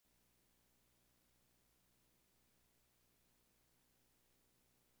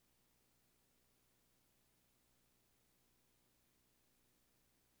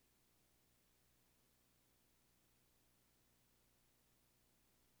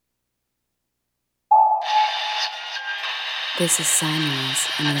This is Sunrise,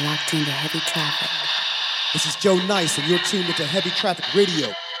 and you're locked into Heavy Traffic. This is Joe Nice, and you're tuned into Heavy Traffic Radio.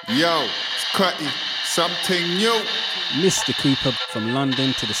 Yo, it's Cutty, something new. Mr. Cooper from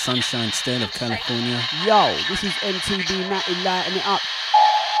London to the Sunshine State of California. Yo, this is MTV Natty lighting it up.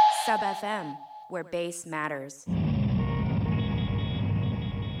 Sub FM, where bass matters.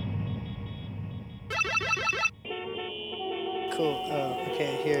 Cool.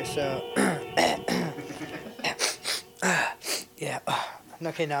 Okay, here, so... yeah.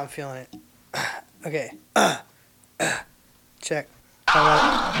 Okay, now I'm feeling it. Okay. Check.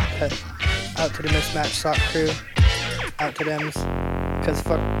 Out to the Mismatched Sock crew. Out to them. Because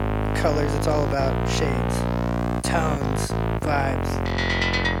fuck colors, it's all about shades. Tones. Vibes.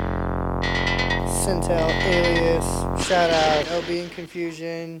 Sintel, Alias. Shout out. LB and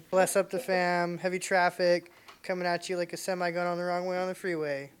Konfusion. Bless up the fam. Heavy Traffic. Coming at you like a semi going on the wrong way on the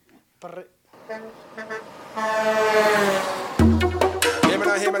freeway.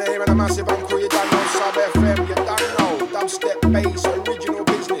 Him and a massive uncle, you don't know Sub FM, you don't know dubstep bass, original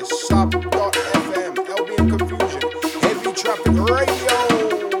business, sub.fm, LB and Konfusion, Heavy Traffic Radio.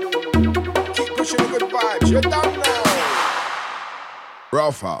 Keep pushing the good vibes, you don't know.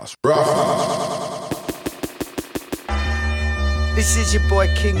 Rough House. This is your boy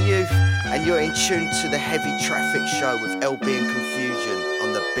King Youth, and you're in tune to the Heavy Traffic Show with LB and Konfusion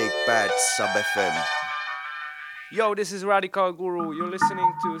on the big bad Sub FM. Yo, this is Radical Guru. You're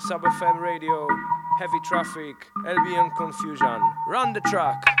listening to Sub FM Radio, Heavy Traffic, LB and Konfusion. Run the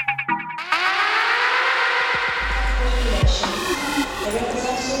track.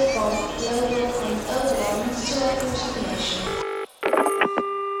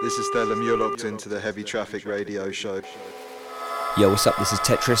 This is Stellum. You're locked into the Heavy Traffic Radio Show. Yo, what's up? This is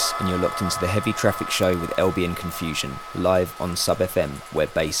Tetris, and you're locked into the Heavy Traffic Show with LB and Konfusion, live on Sub FM, where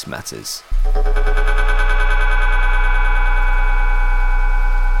bass matters.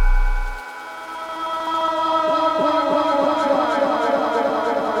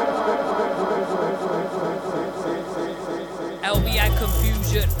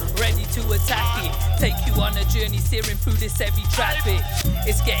 Attack it, take you on a journey steering through this heavy traffic.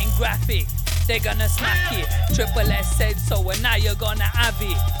 It's getting graphic, they're gonna smack it. Triple S said so, and now you're gonna have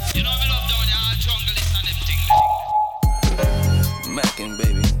it. You know me love down here, jungle is and them things. Mackin',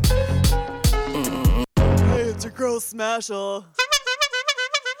 baby. Hey, it's your girl Smashel.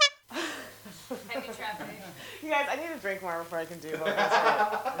 Heavy traffic. You guys, I need to drink more before I can do what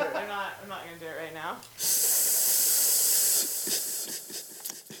I'm not gonna do it right now.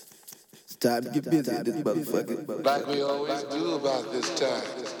 Time to get busy with this motherfucker. Like we always do about this time.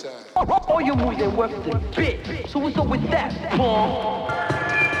 All your moves ain't worth the bit. So what's up with that, Paul?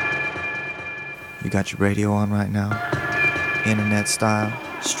 You got your radio on right now? Internet style,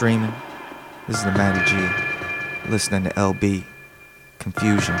 streaming. This is the Matty G. Listening to LB,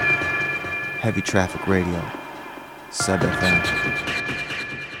 Konfusion, Heavy Traffic Radio, Sub FM.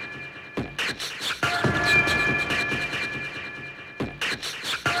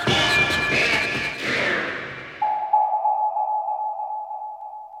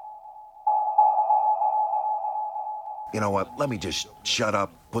 You know what? Let me just shut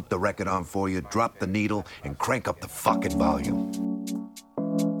up, put the record on for you, drop the needle, and crank up the fucking volume.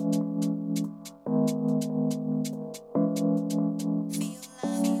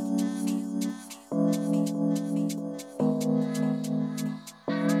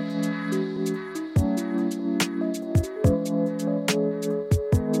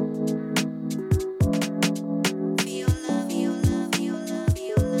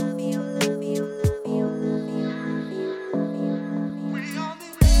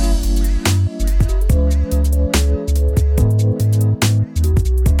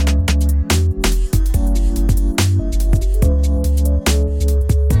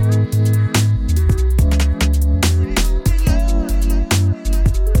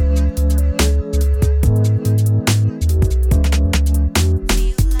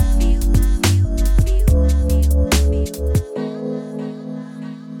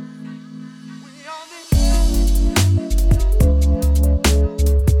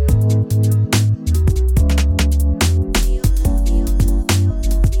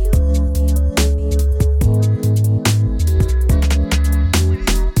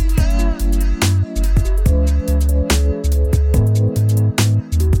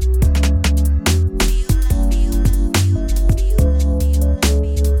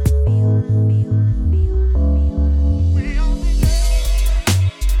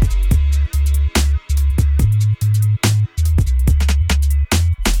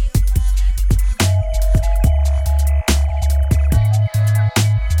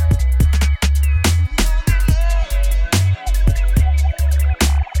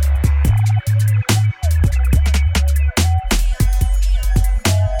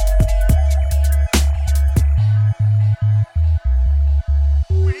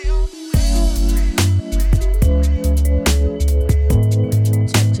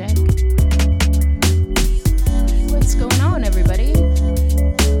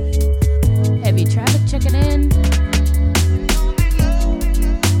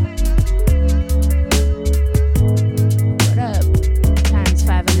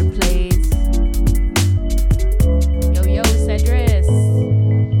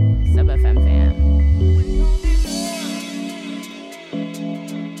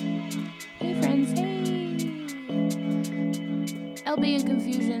 LB and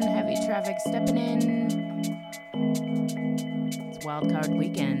Konfusion, Heavy Traffic stepping in. It's wildcard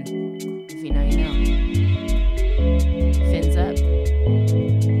weekend. If you know, you know. Fins up.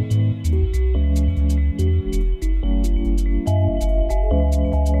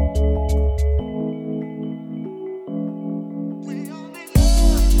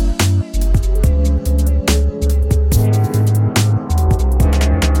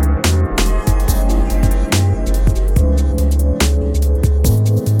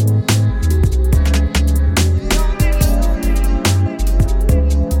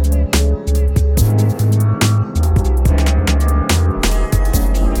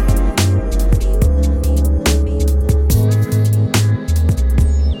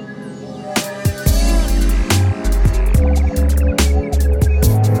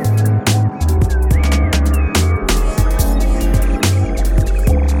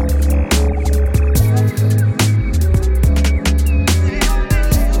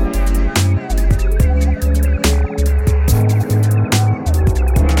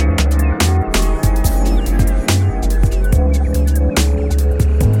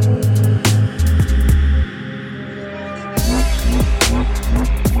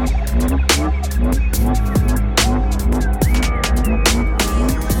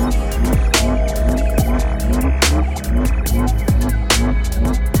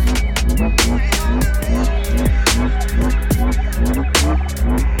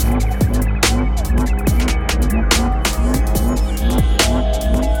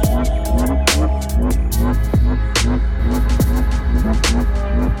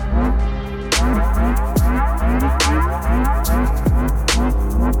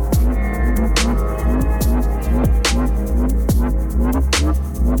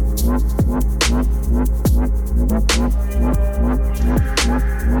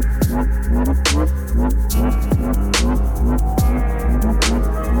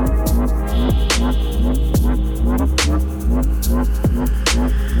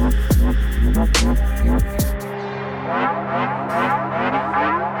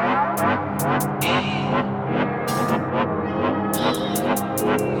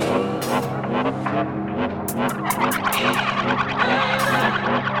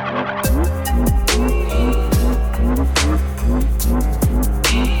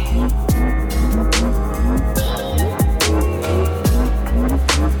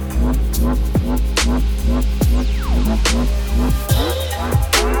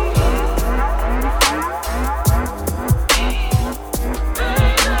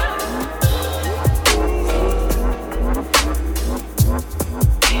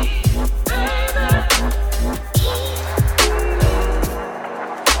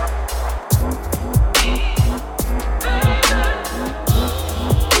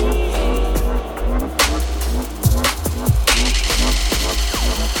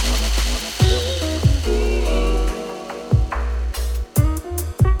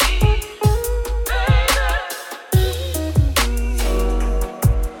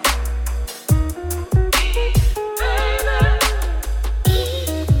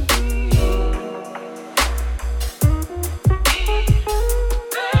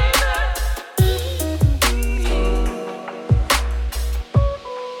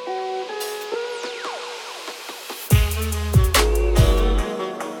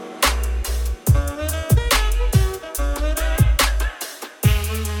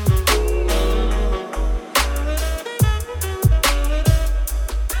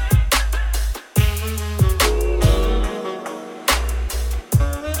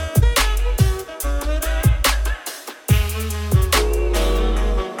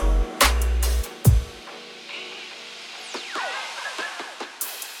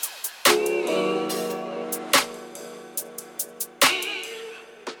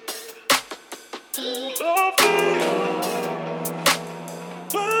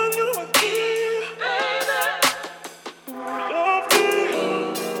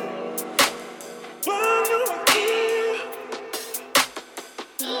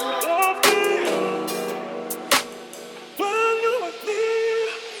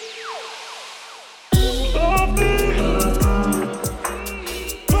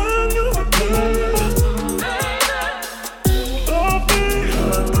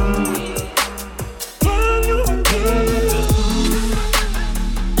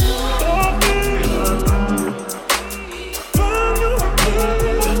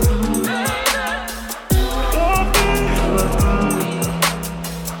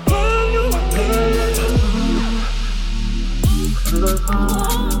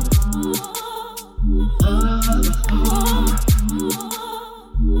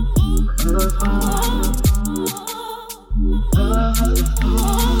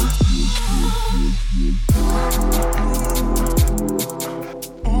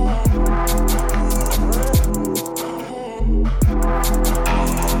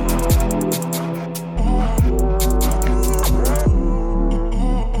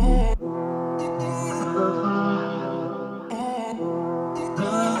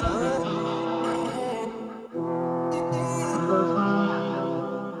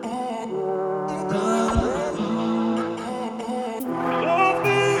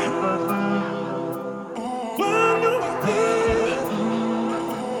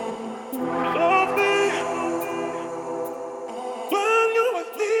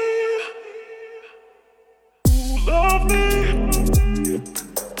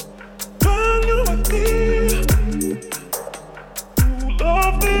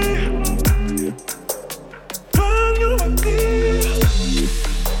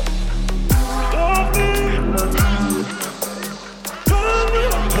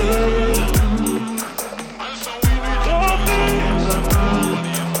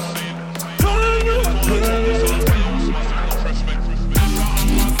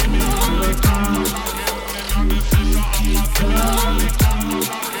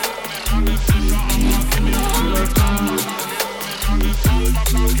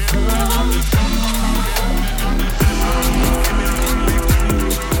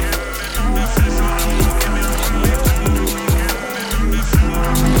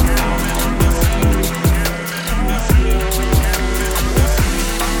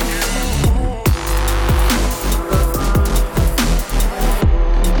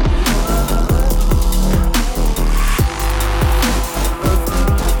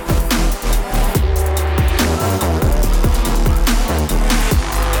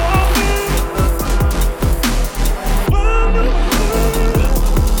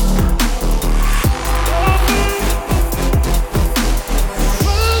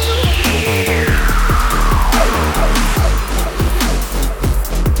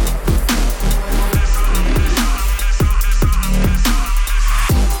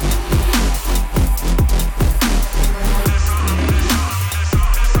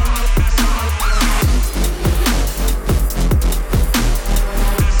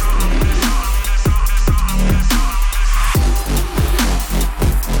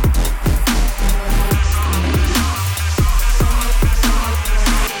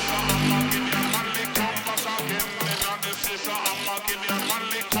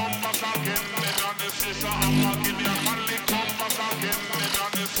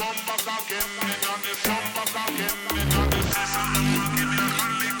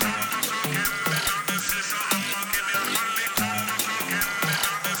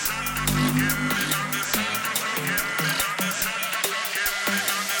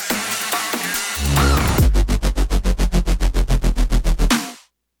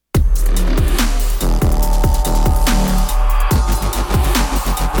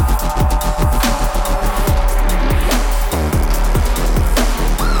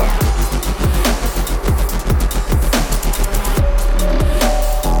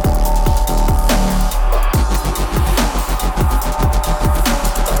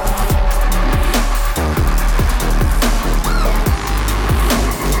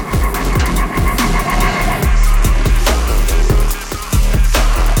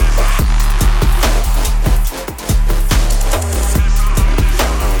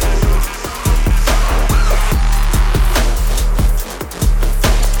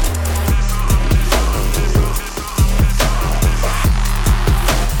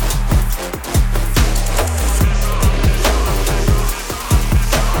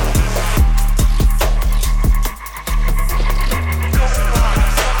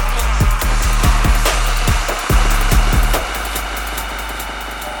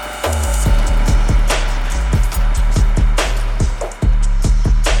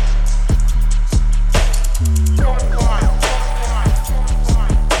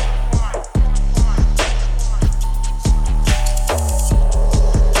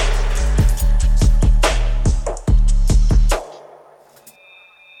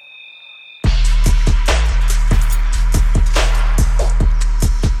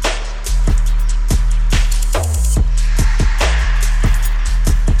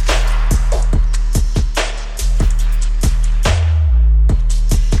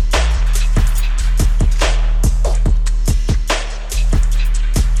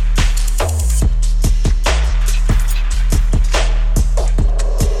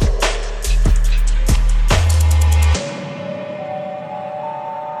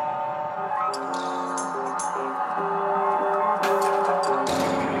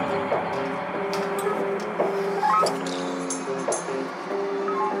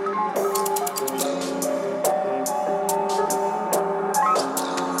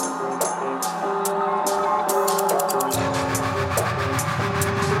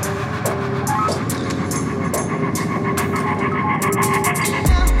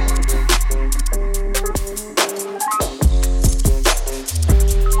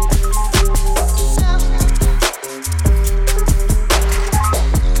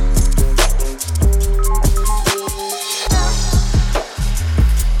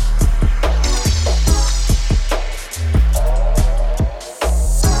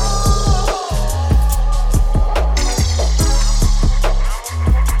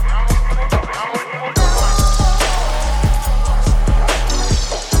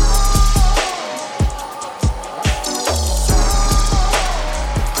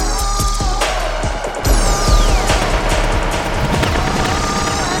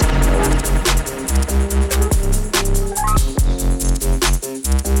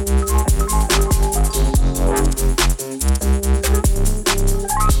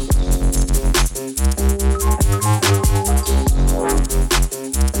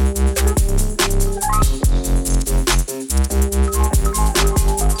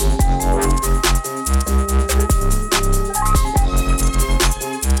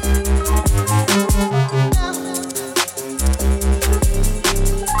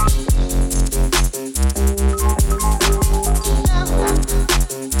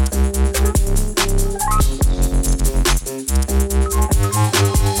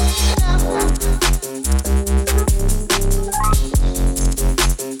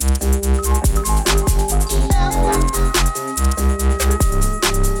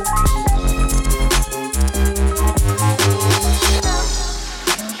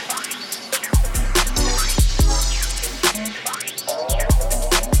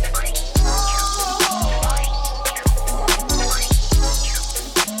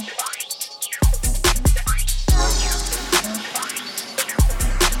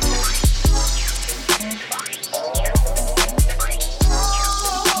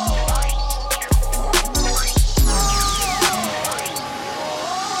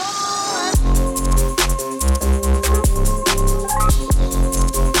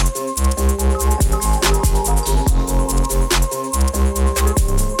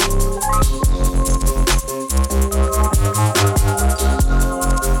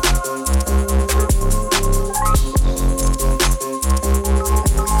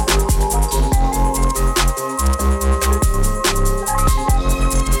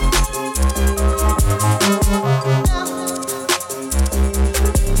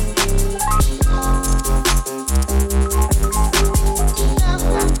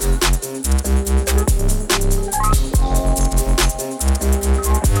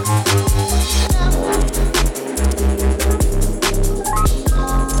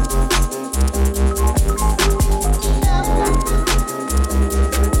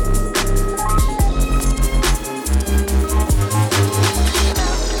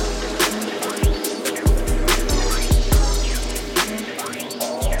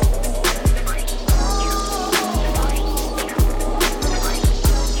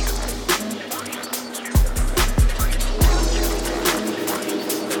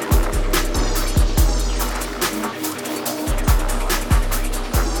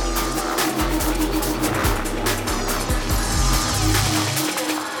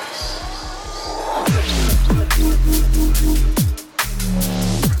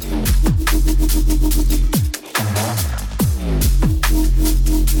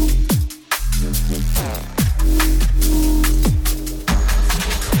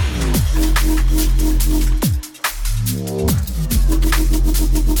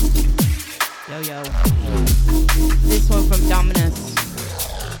 Radio. This one from Dominus,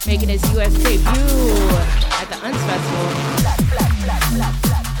 making his US debut at the Uns Festival.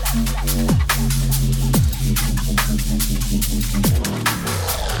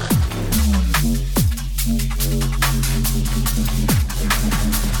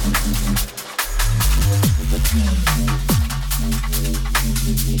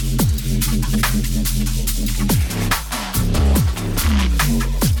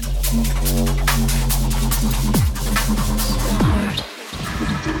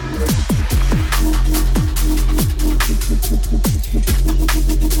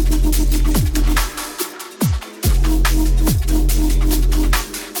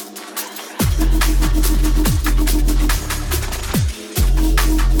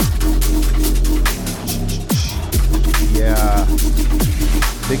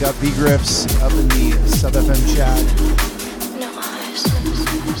 Big up B-Grips up in the Sub FM chat.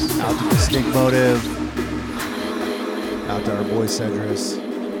 Out to Distinct Motive. Out to our boy Cedrus.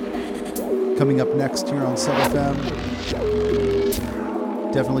 Coming up next here on Sub FM.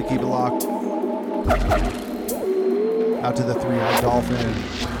 Definitely keep it locked. Out to the 3-Eyed Dolphin.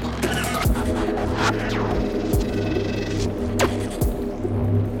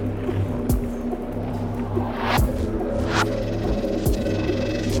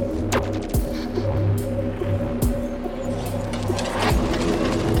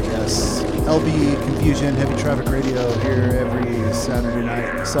 LB Konfusion, Heavy Traffic Radio here every Saturday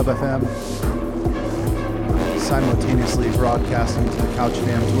night, Sub FM. Simultaneously broadcasting to the Couch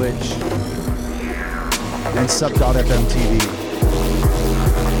Fam Twitch and Sub.FM TV.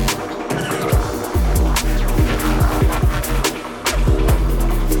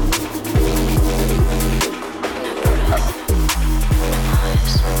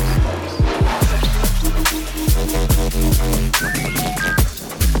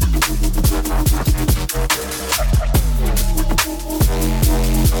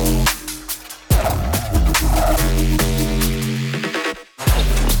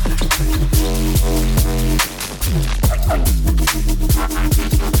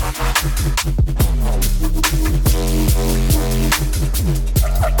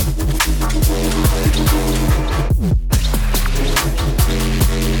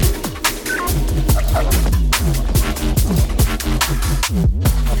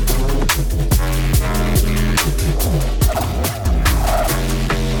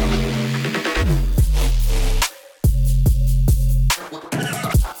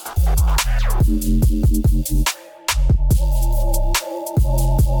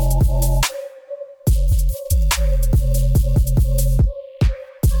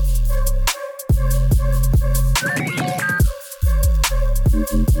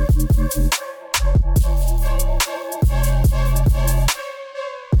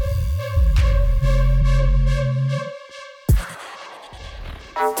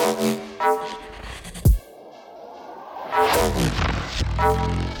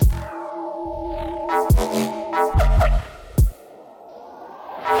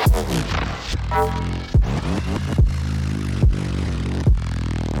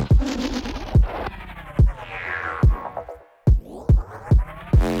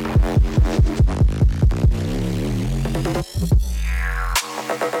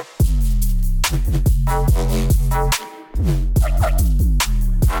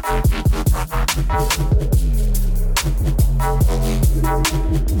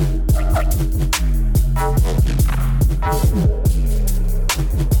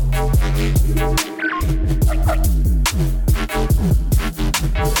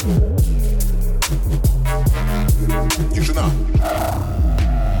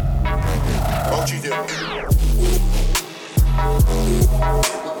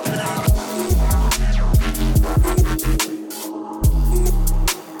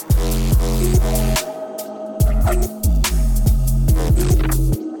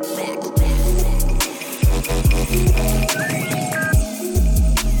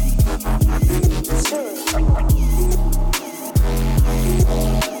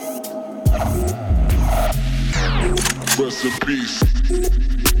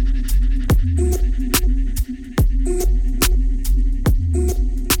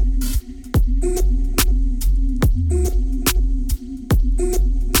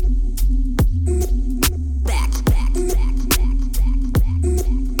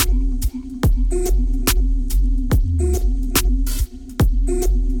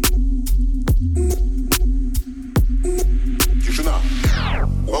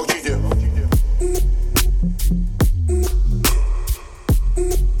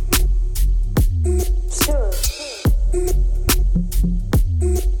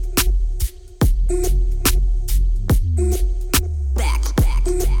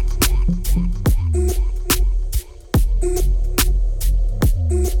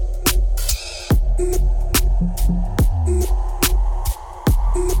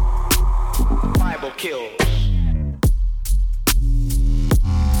 kill.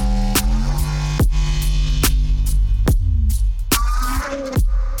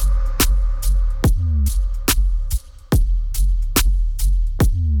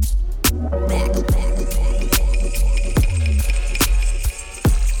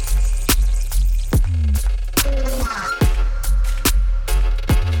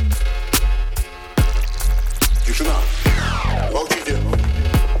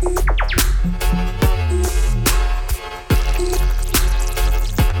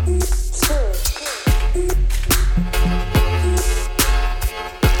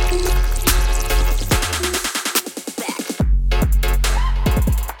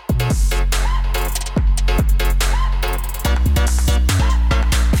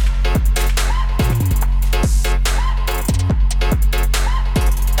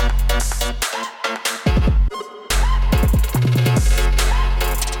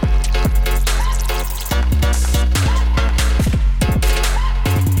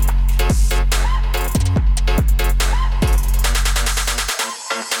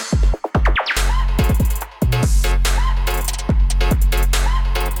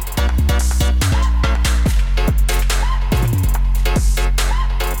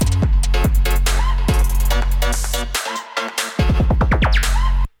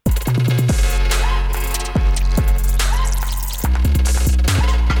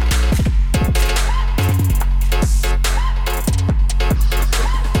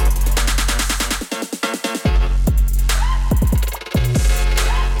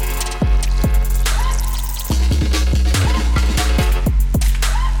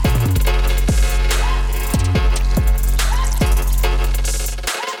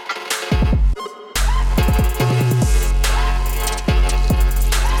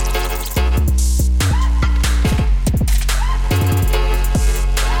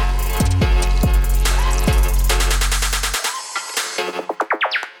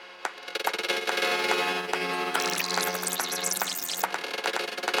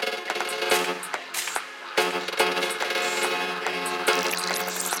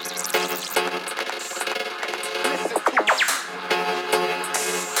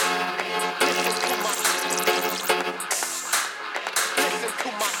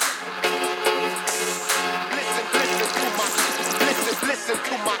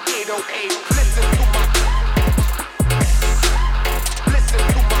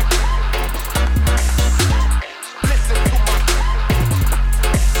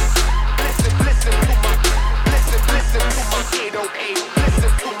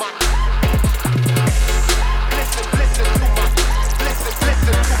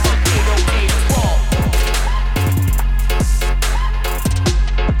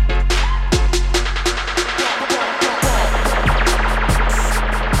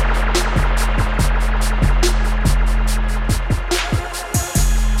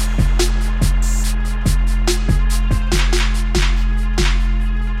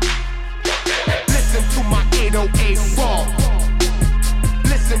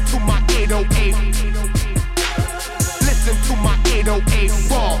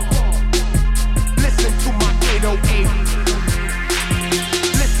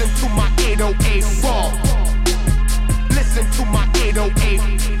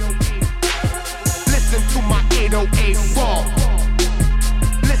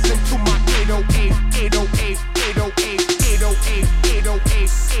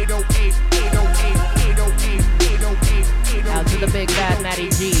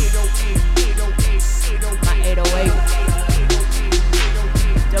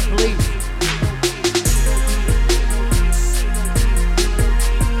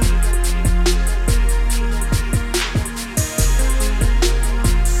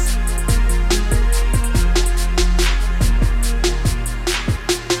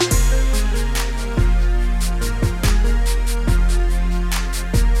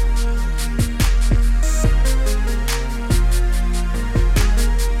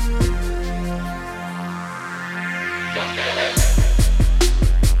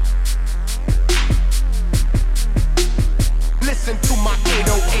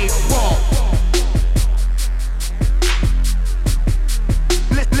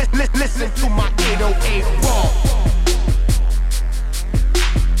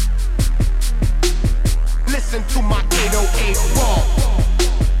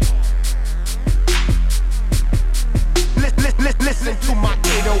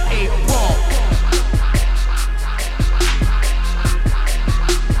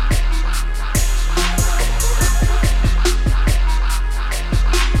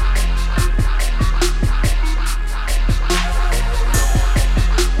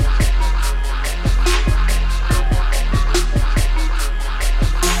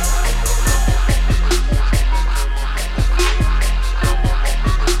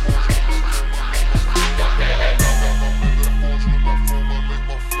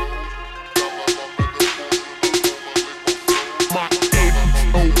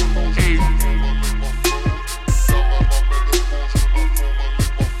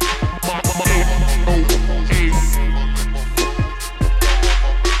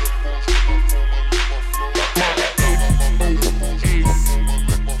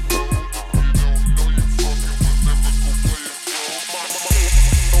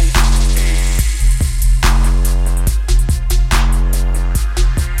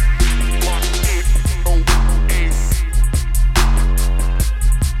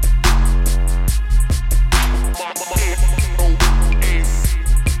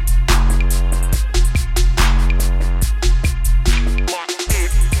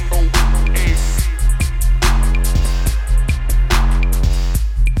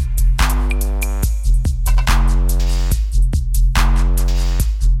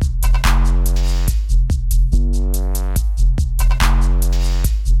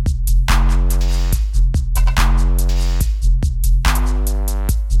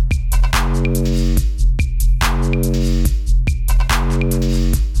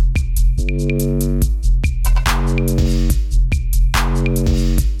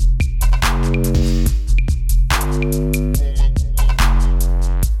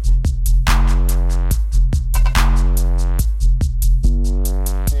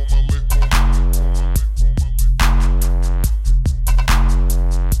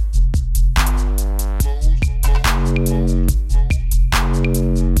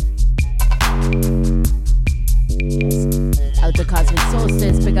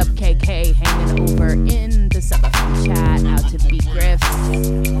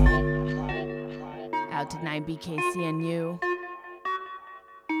 9BKCNU.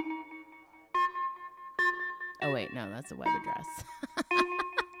 Oh wait, no, that's a web address.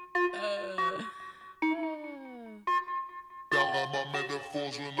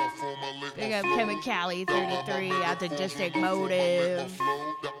 Big up Chemicali 33 out to District Motive.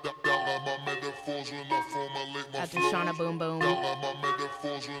 Out to Shauna Boom Boom.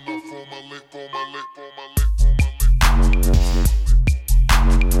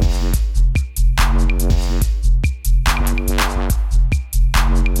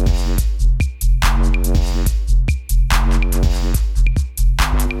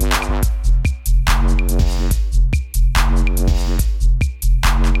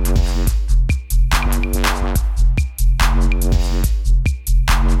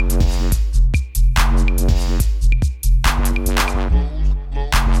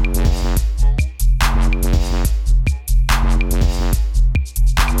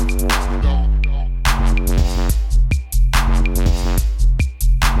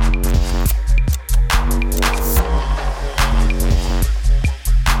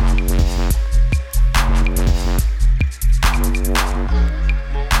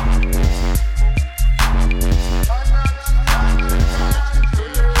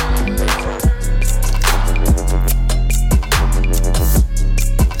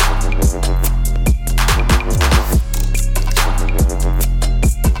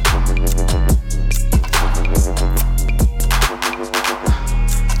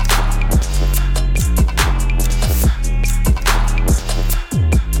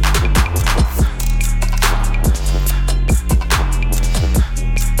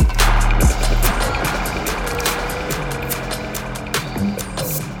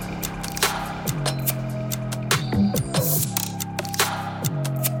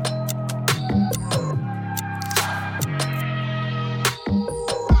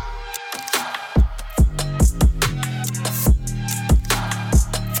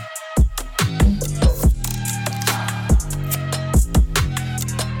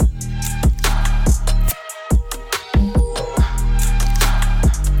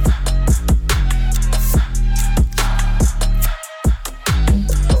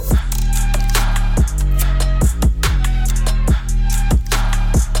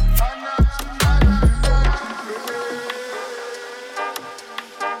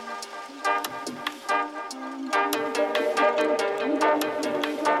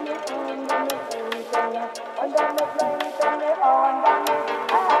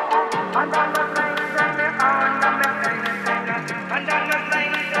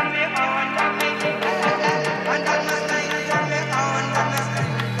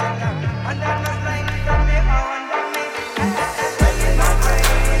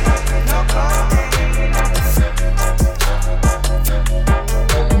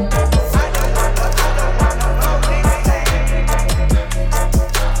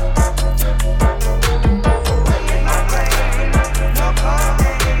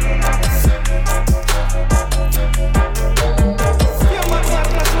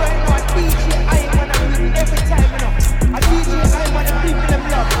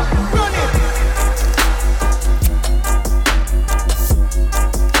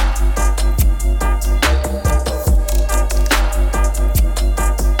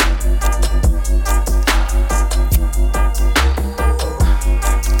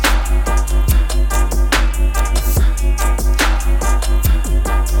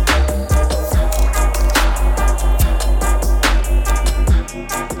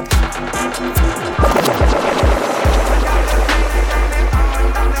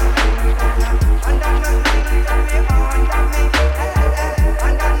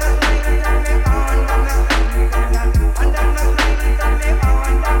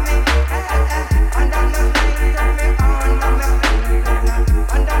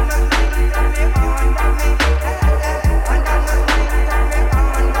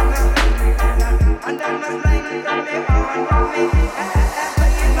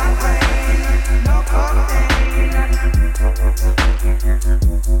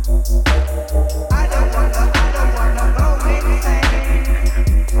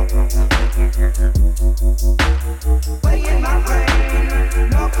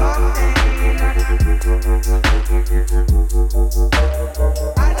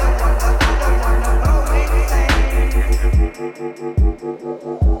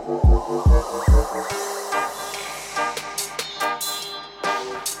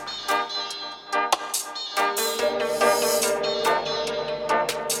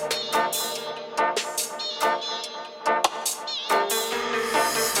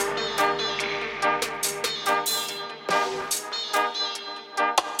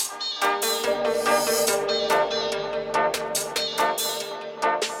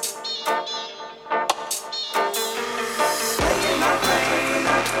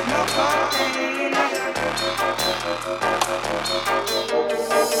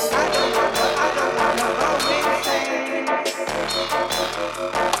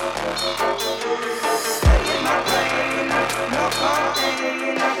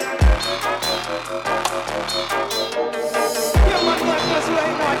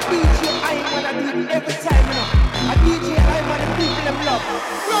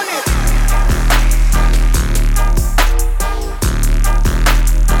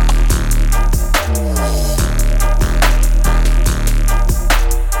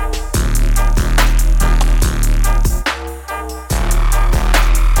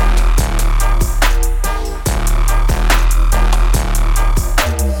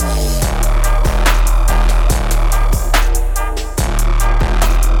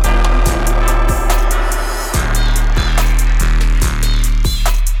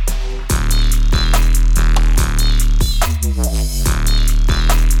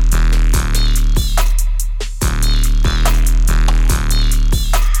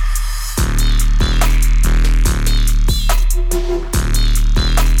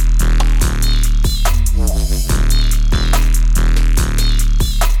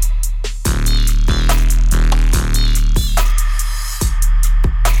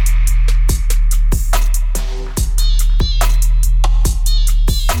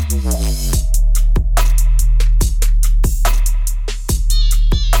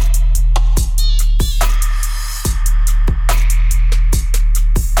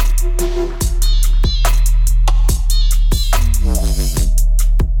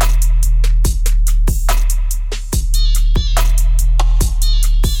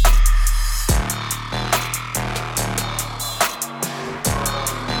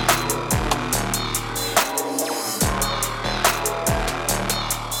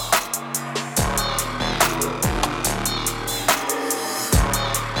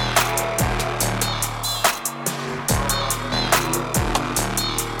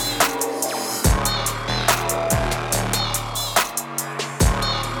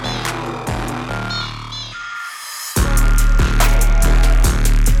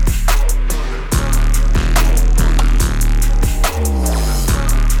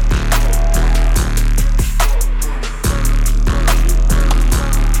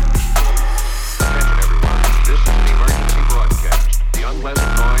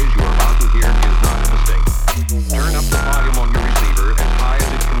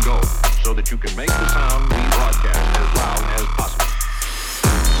 make the sound we broadcast as loud as possible.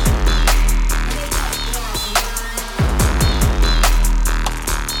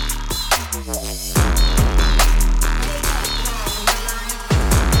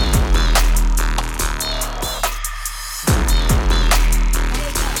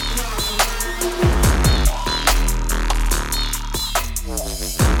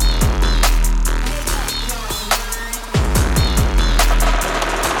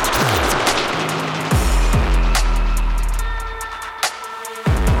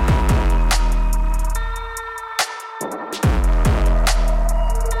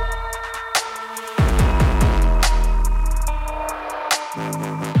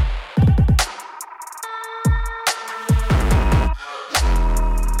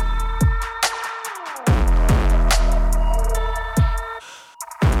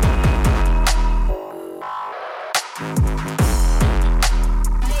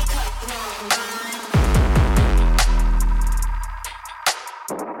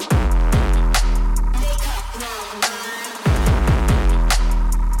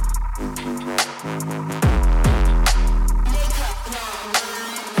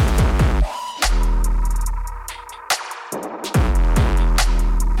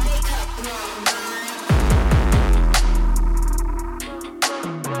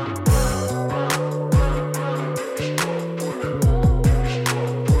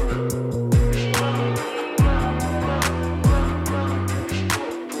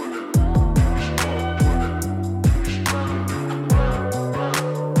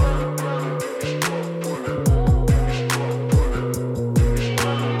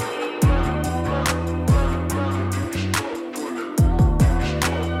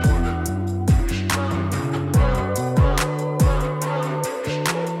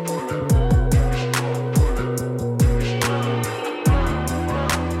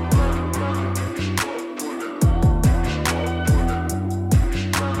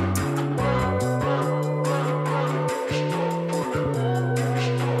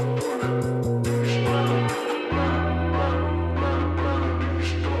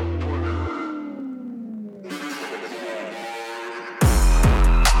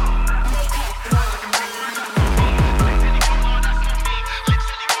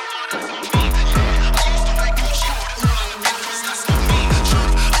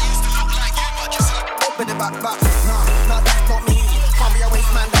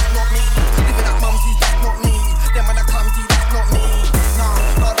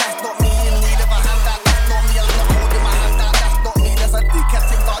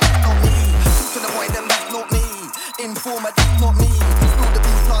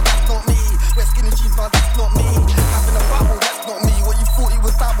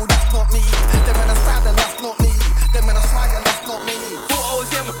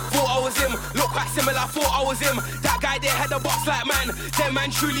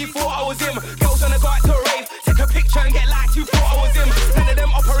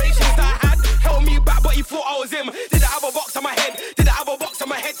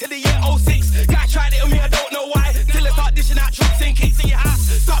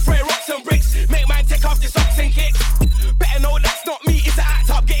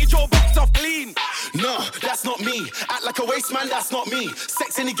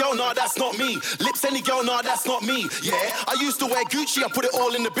 Gucci, I put it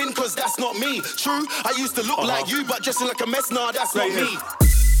all in the bin, cause that's not me. True, I used to look like you, but dressing like a mess, nah, that's not me.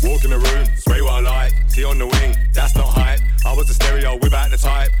 Walk in the room, spray what I like, see on the wing, that's not hype. I was a stereo without the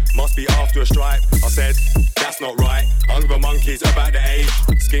type, must be after a stripe. I said, that's not right. Hungry monkeys about the age,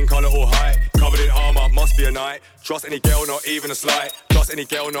 skin colour or height, covered in armour, must be a knight. Trust any girl, not even a slight. Trust any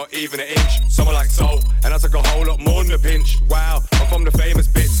girl, not even an inch. Someone like soul, and I took a whole lot more than a pinch. Wow, I'm from the famous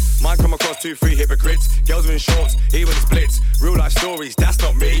bits. Mine come across 2-3 hypocrites. Girls are in shorts, even in splits. Real life stories, that's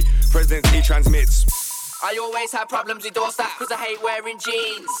not me. President he transmits. I always have problems with door stack, cause I hate wearing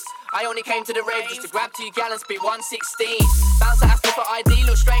jeans. I only came to the rave just to grab 2 gallons, spit 116. Bounce at for ID,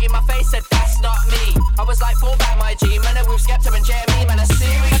 look straight in my face, said that's not me. I was like, fall back my G, man, with Skepta and Jeremy, man, that's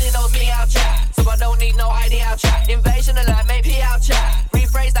serious. Everybody knows me out chat, so I don't need no ID out chat. Invasion alert, make P out chat.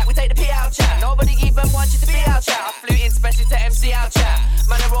 Rephrase that, we take the P out chat. Nobody even wants you to be out chat. I flew in specially to MC out chat.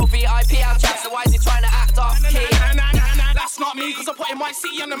 Man, they're all VIP out chat, so why is he trying to act off key? That's not me, cause I'm putting my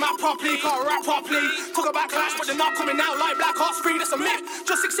city on the map properly. Can't rap properly. Talk about clash, but they're not coming out like Black Ops 3, that's a myth.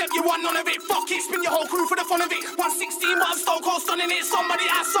 Just accept you want none of it. Fuck it, spin your whole crew for the fun of it. 116, but I'm stone cold stunning it. Somebody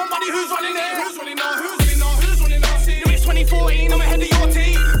ask somebody who's running it. Who's running on? Who's running on? Who's running on? It's 2014, I'm ahead of your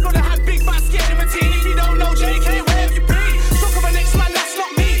team. Gotta have big man scared of a team. If you don't know JK, where have you been? Talk of a next man, that's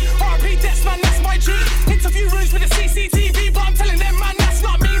not me. RP Deaths, man, that's my G. Interview rooms with the CCTV, but I'm telling them, man, that's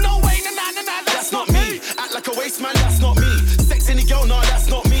not me. No way, nah.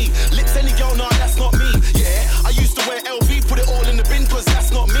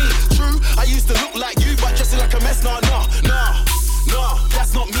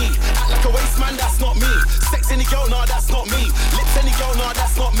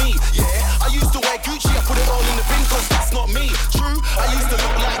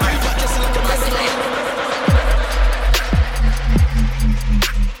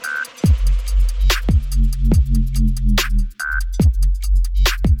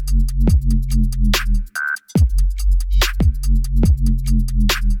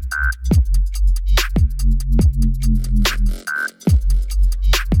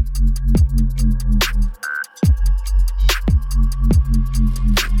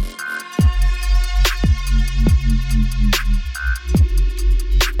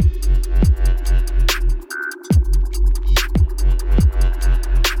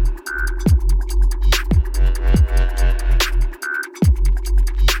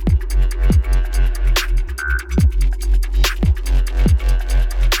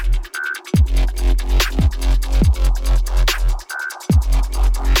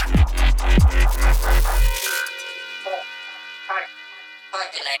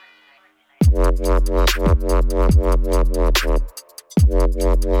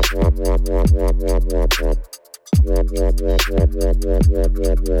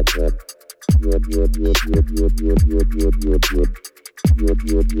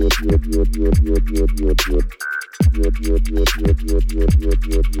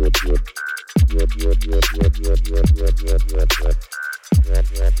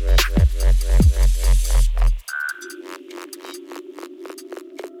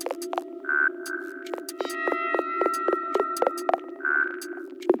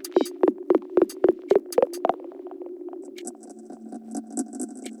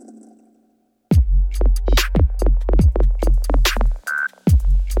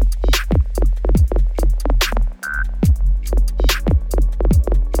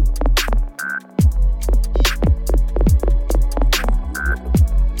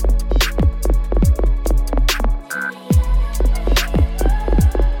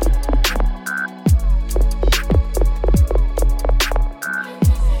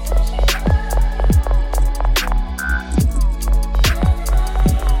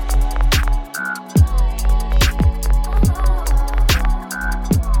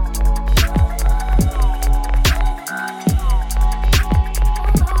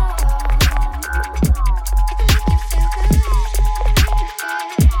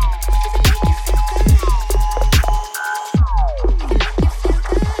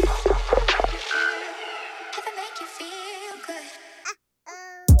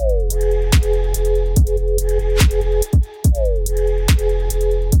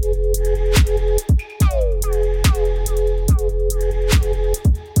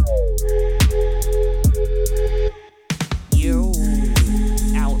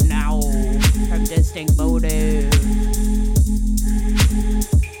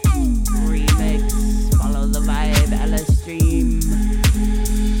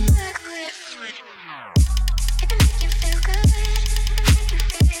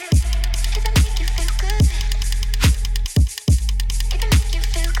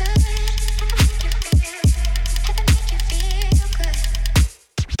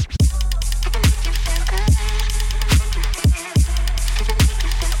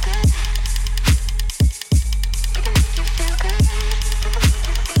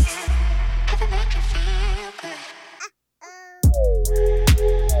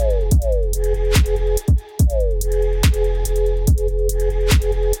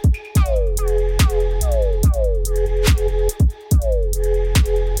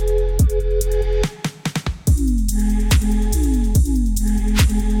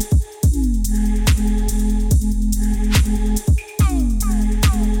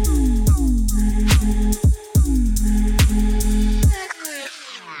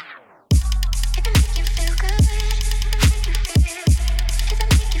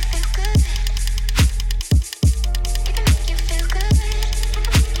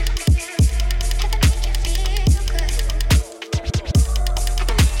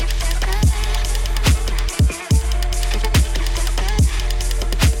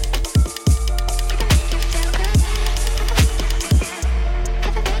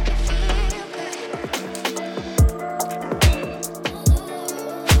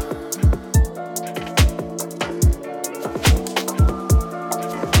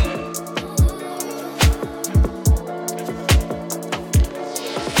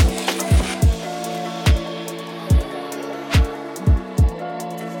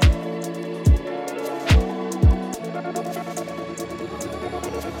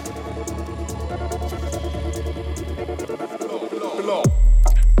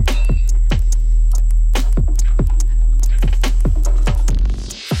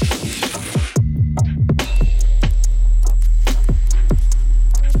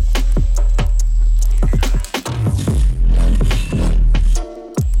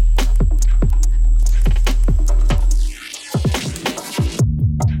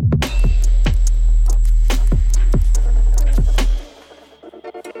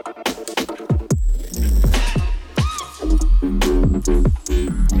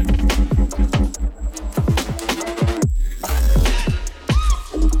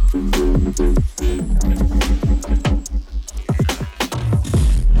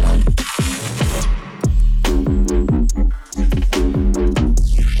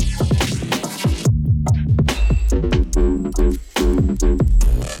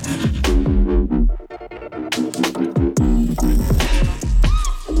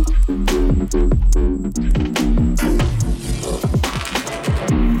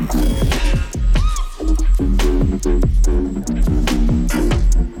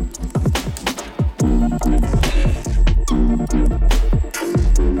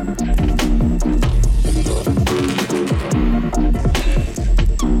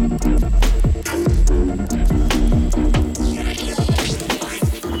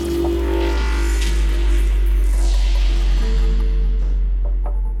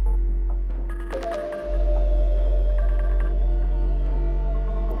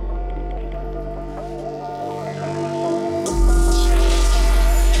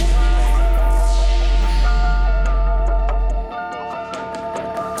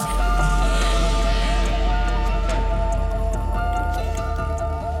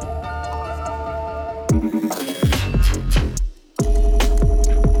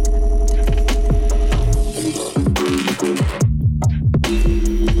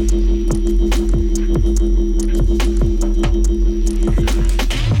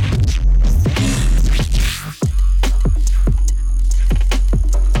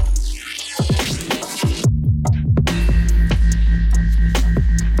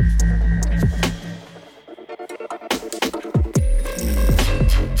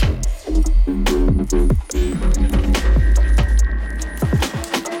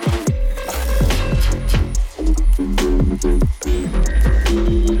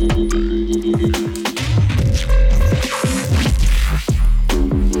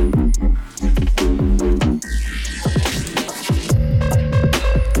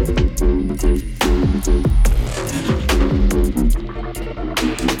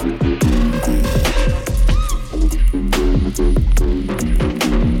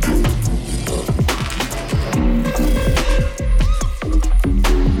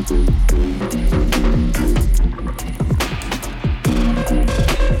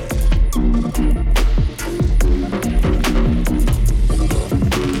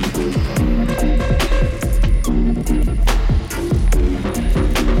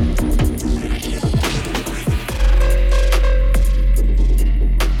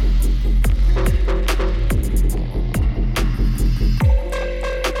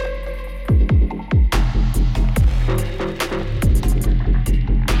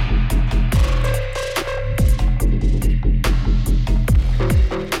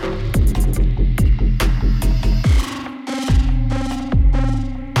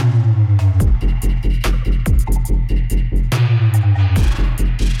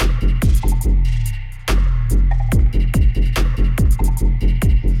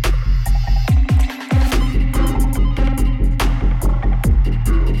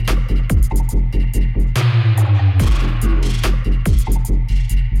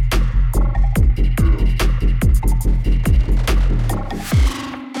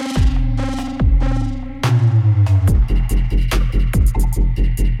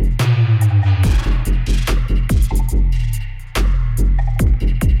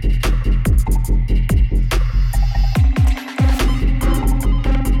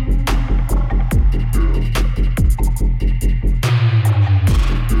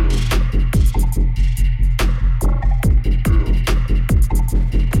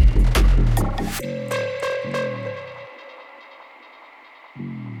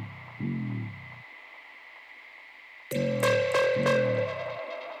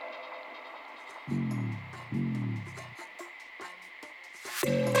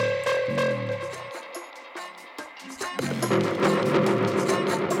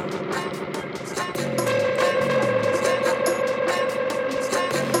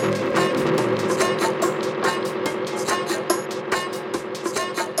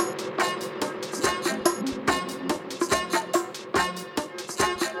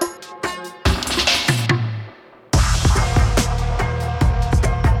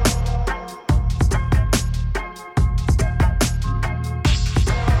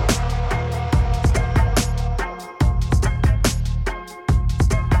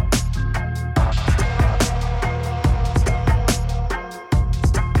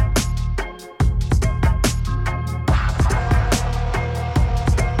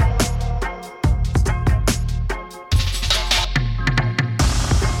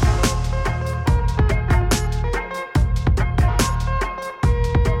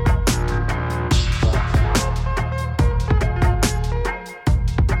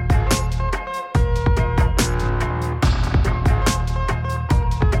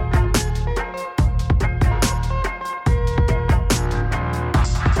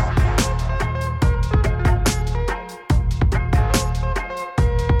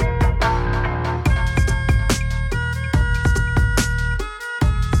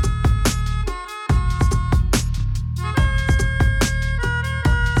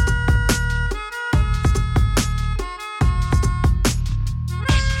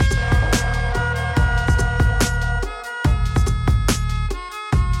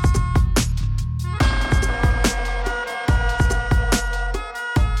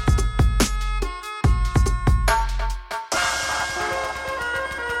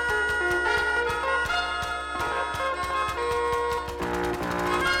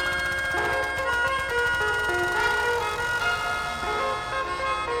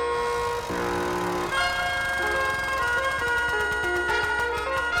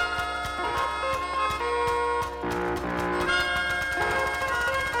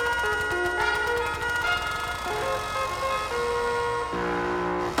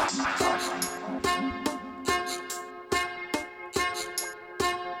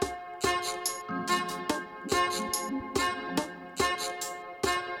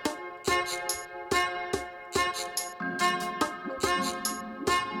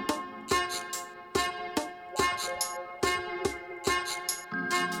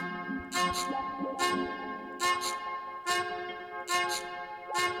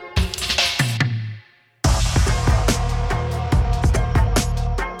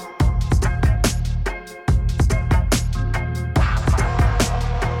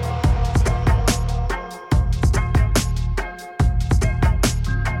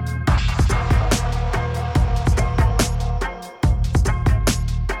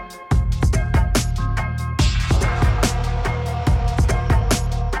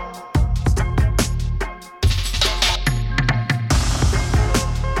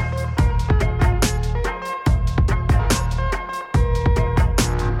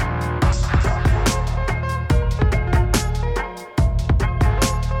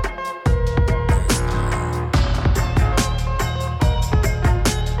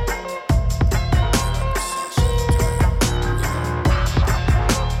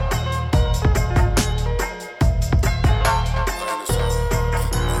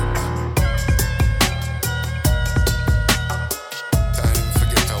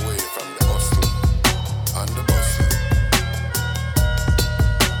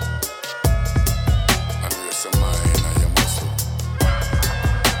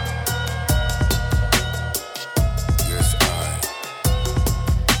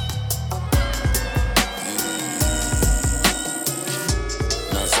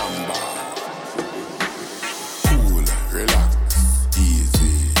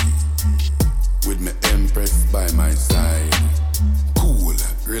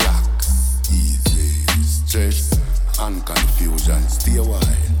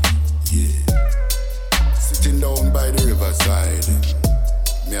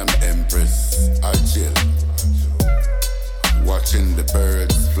 am Empress, I chill. Watching the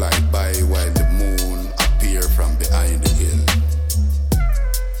birds fly by while the moon appear from behind the hill.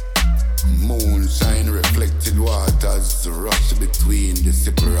 Moonshine reflected waters rush between the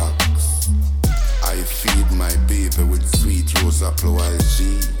sickle rocks. I feed my baby with sweet rose apple while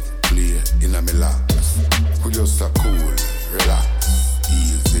she play in a me laps. We just a cool, relax,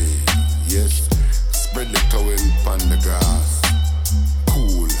 easy, yes. Spread the towel on the grass.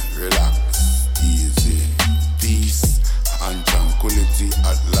 Cool, relax, easy. Peace and tranquility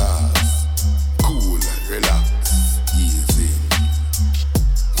at last. Cool, relax, easy.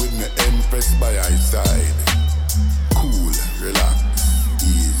 With me Empress by my side. Cool, relax,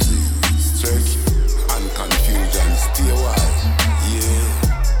 easy. Stress and confusion stay wide. Yeah.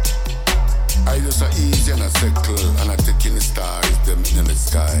 I just a easy and a circle and I take in the stars, them in the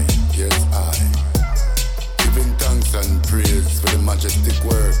sky. Yes, I giving thanks and praise for the majestic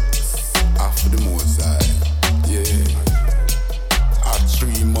works after the Most High. Yeah. At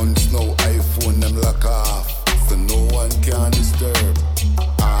 3 months now, iPhone them lock off, so no one can disturb.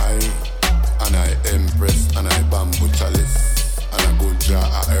 I Empress and I bamboo chalice and I go jar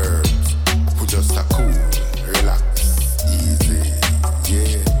of herbs. Who just a cool, relax, easy,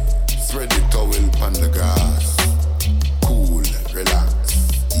 yeah. Spread the towel on the grass. Cool, relax,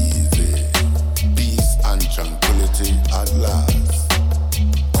 easy. Peace and tranquility at last.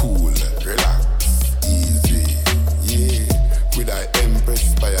 Cool, relax, easy, yeah. With I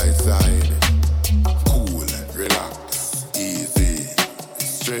Empress by my side. Cool, relax, easy.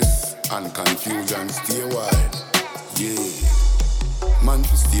 Stress and confusion stay wide, yeah. Man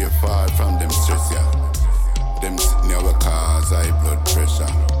to stay far from them stress, yeah. Them sit never cause high blood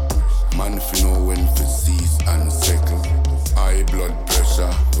pressure. Man fi know when fi cease and settle. High blood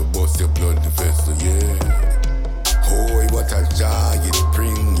pressure, we bust your blood vessel, yeah. Oh, what a joy it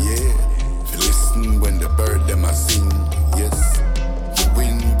bring, yeah. Fi listen when the bird them a sing, yes. The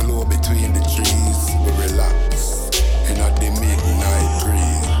wind blow between the trees, we relax in a the midnight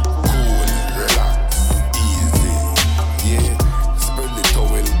breeze. Cool, relax, easy, yeah. Spread the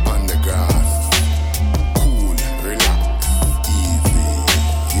towel on the grass. Cool, relax, easy,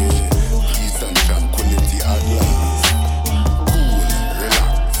 yeah. Peace and tranquility at last. Cool,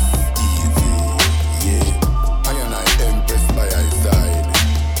 relax, easy, yeah. I and I Empress by my side.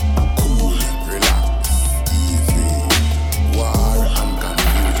 Cool, relax, easy. War and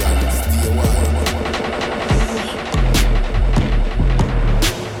confusion stay wide.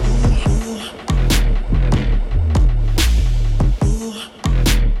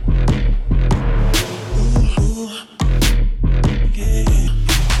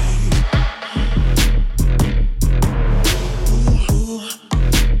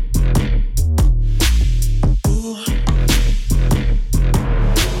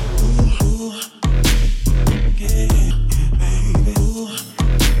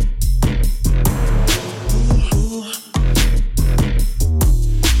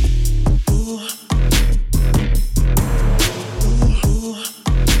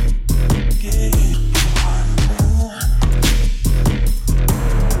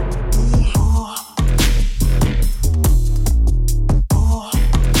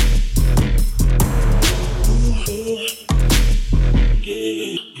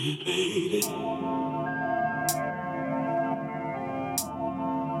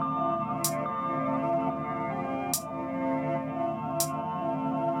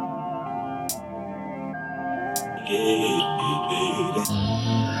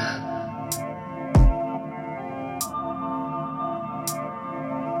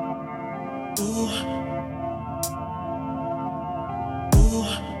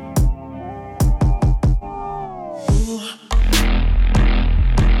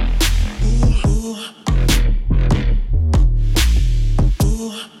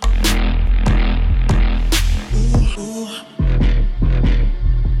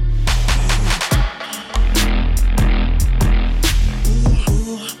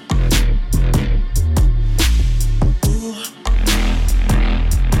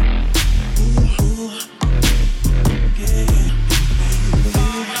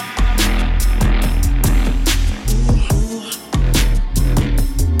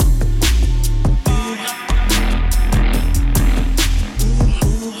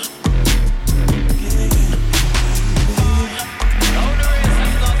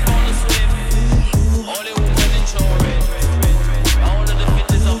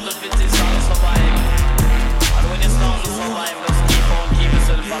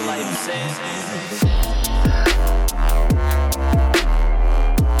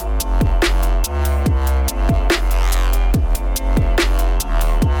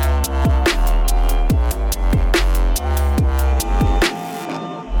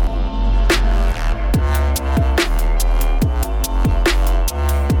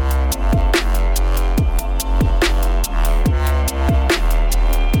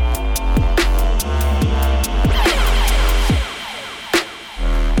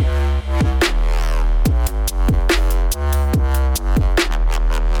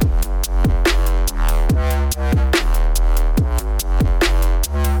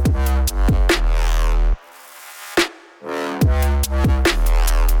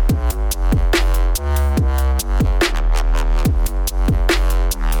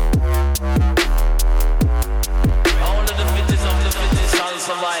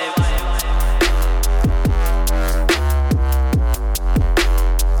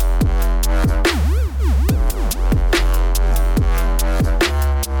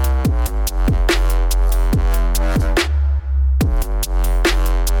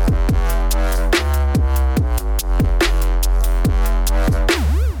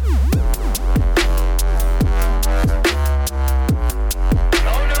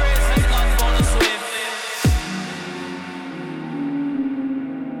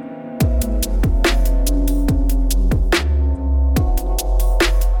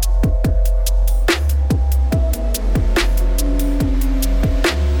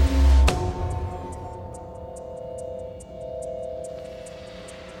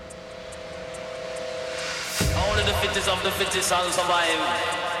 of the fittest shall survive.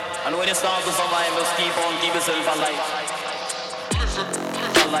 And when you start to survive, just keep yourself alive.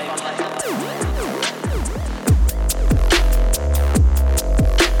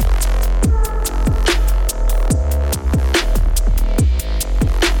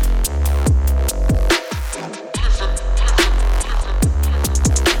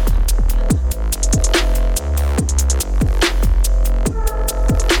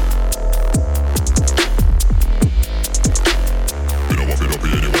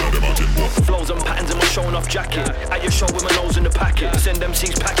 Jacket. At your show with my nose in the packet. Send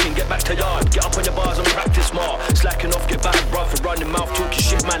MCs packing, get back to yard. Get up on your bars and practice more. Slacking off, get back, bruv. For running mouth, talking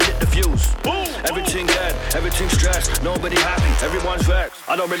shit, man, lit the fuse. Everything dead, everything stressed. Nobody happy, everyone's vexed.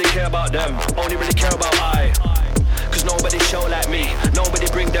 I don't really care about them, only really care about I. Cause nobody show like me, nobody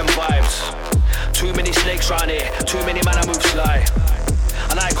bring them vibes. Too many snakes round here, too many man I move sly.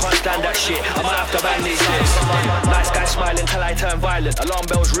 And I can't stand that shit, I might have to bang these days. Nice guy smiling till I turn violent. Alarm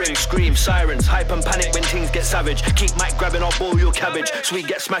bells ring, scream, sirens. Hype and panic when things get savage. Keep mic grabbing, I'll boil your cabbage. Sweet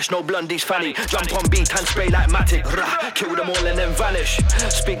get smashed, no blondies fanny. Jump on beat and spray like Matic. Rah, kill them all and then vanish.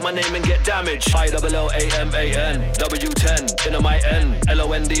 Speak my name and get damaged. I-double-L-A-M-A-N W10, inner my N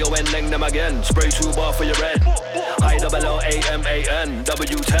L-O-N-D-O-N, leng them again. Spray 2 bar for your red. I-double-L-A-M-A-N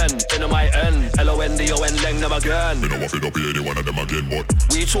W10, inner my N L-O-N-D-O-N, leng them again. Me no want to be any one of them again, but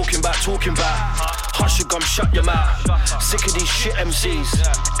what you talking about, Hush your gum, shut your mouth. Sick of these shit MCs.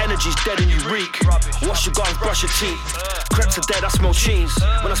 Energy's dead and you reek. Wash your gums, brush your teeth. Crepes are dead, I smell cheese.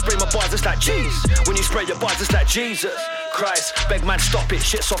 When I spray my bars, it's like cheese. When you spray your bars, it's like Jesus Christ. Beg man, stop it,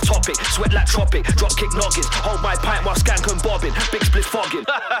 shit's off topic. Sweat like tropic, drop kick noggins. Hold my pint while skank and bobbing. Big split fogging.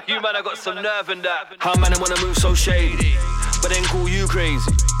 You man, I got some nerve in that. How man I wanna move so shady, but then call you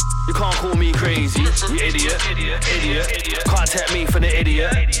crazy. You can't call me crazy, you idiot. Can't take me for the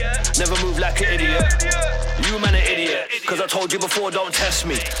idiot. Never move like an idiot. You man an idiot. Cause I told you before, don't test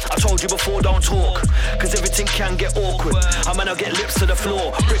me. I told you before, don't talk. Cause everything can get awkward. I man, I'll get lips to the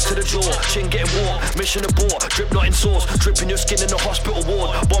floor, bricks to the jaw, chin getting warped, mission abort, drip not in sauce, dripping your skin in the hospital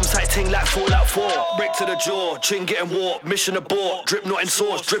ward. Bomb sight ting like Fallout 4. Brick to the jaw, chin getting warped, mission abort, drip not in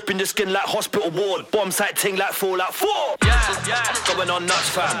sauce, dripping your skin like hospital ward. Bomb sight ting like Fallout 4. Yeah, going on nuts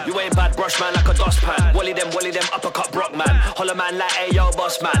fam. You ain't bad brush man like a dustpan. Wally them, uppercut brock man. Holler man like Ayo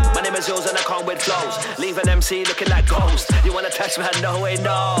boss man. My name is Hills and I come with flows. Leave an MC looking like ghost. You wanna test man? No way,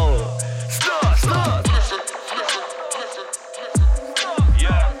 no. Stop.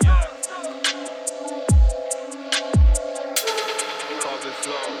 Yeah. Come with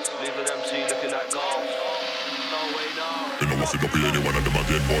flows. Leave an MC looking like ghost. No way, no. me no want to be any one of them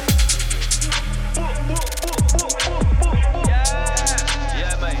again, but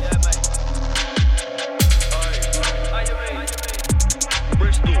Yeah, mate.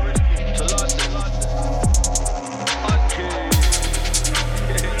 Bristol to London. Okay.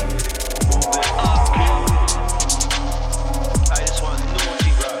 Hey, this one's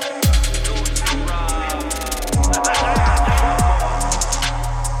naughty, bro.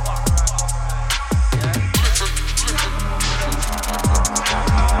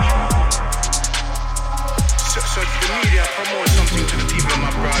 So the media promote something to the people, my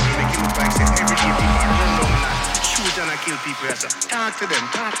brother. Make it look like say every day people run down and I shoot and I kill people. I say, talk to them.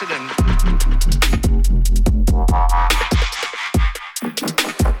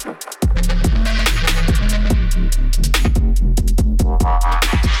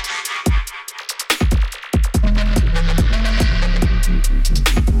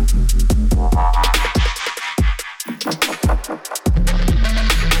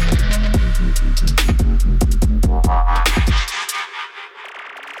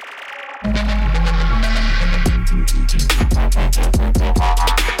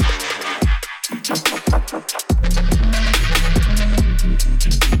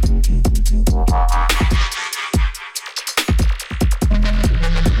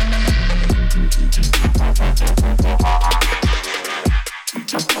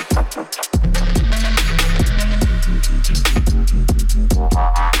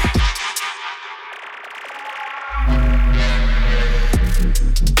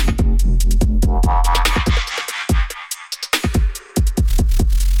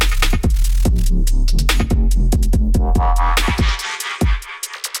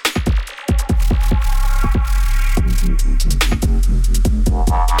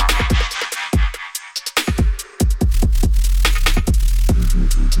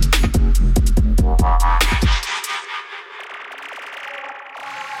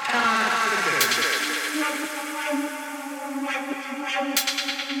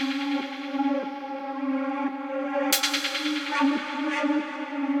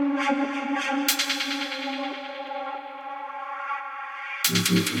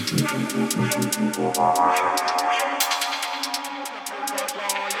 The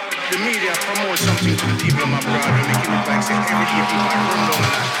media promote something to the people of my brother, make it look like say every day people run down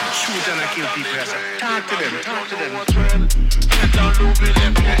and shoot and kill people. I say, talk to them, talk to them.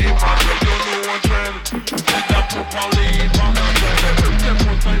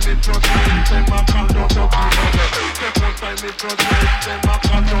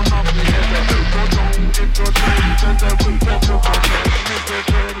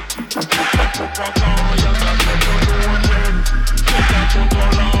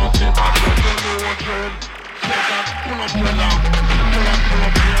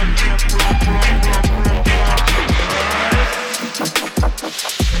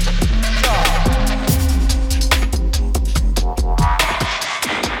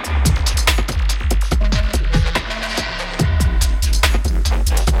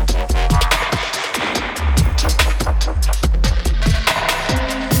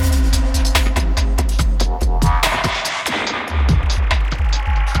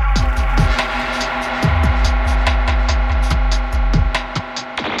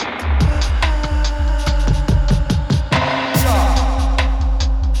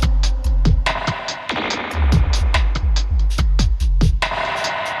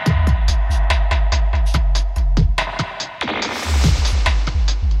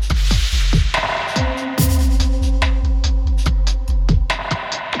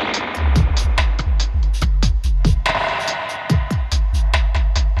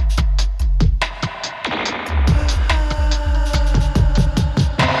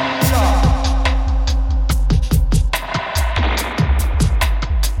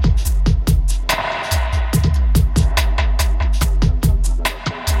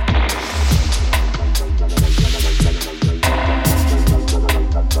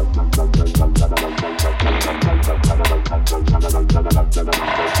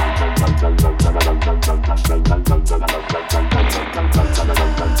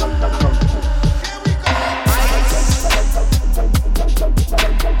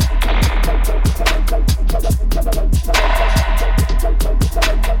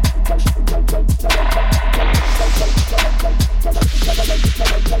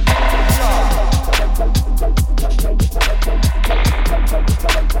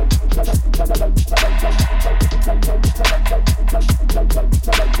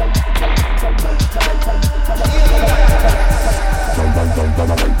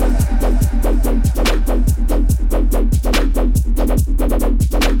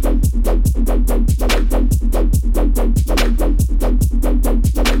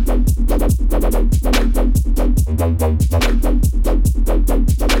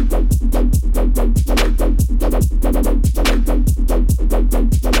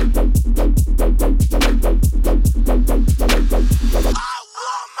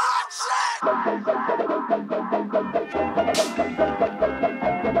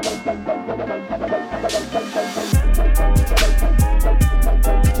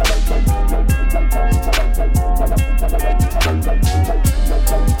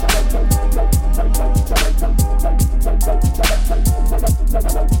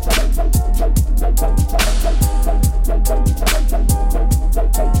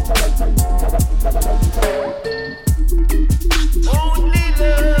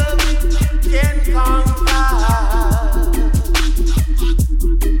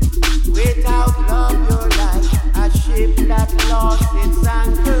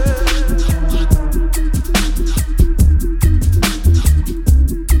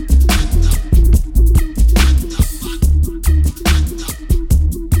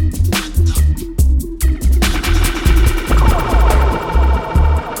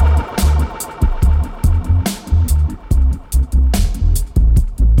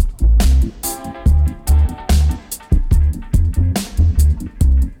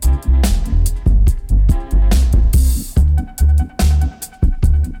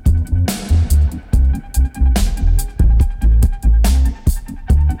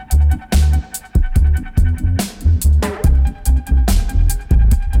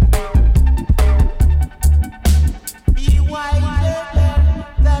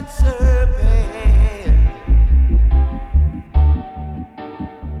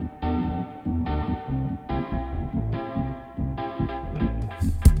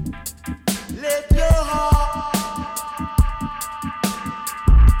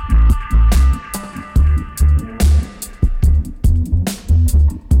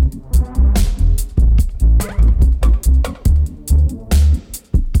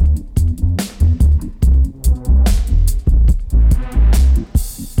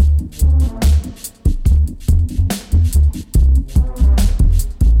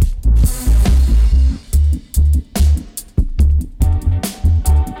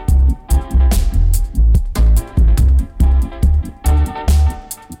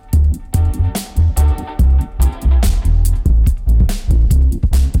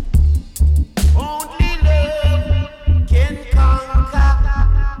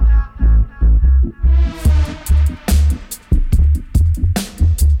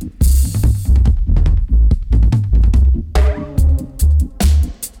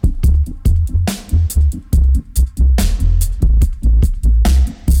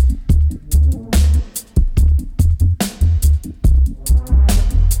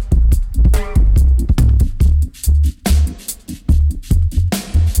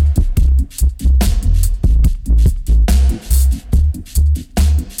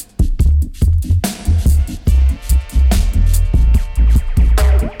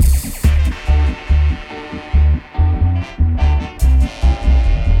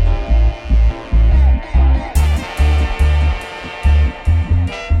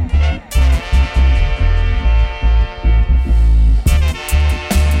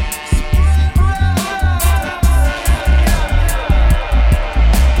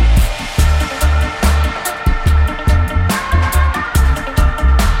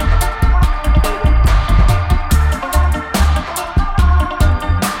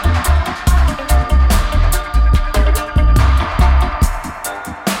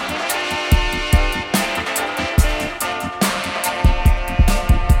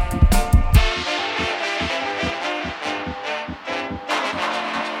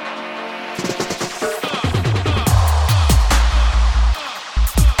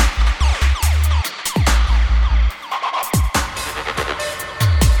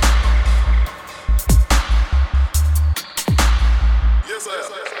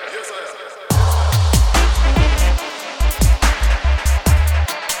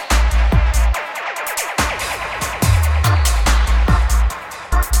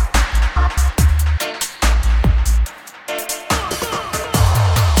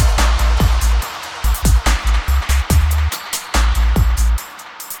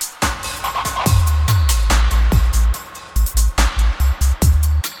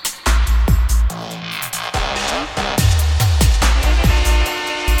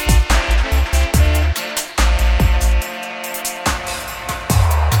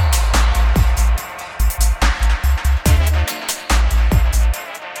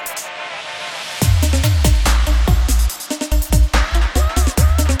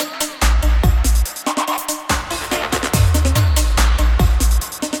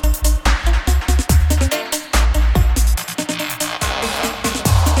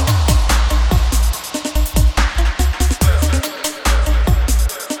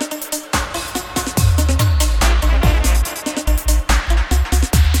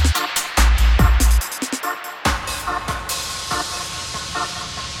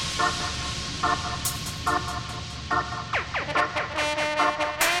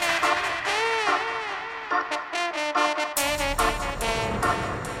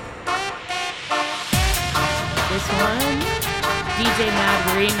 DJ Mad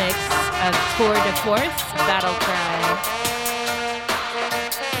remix of Tour de Force, Battle Cry.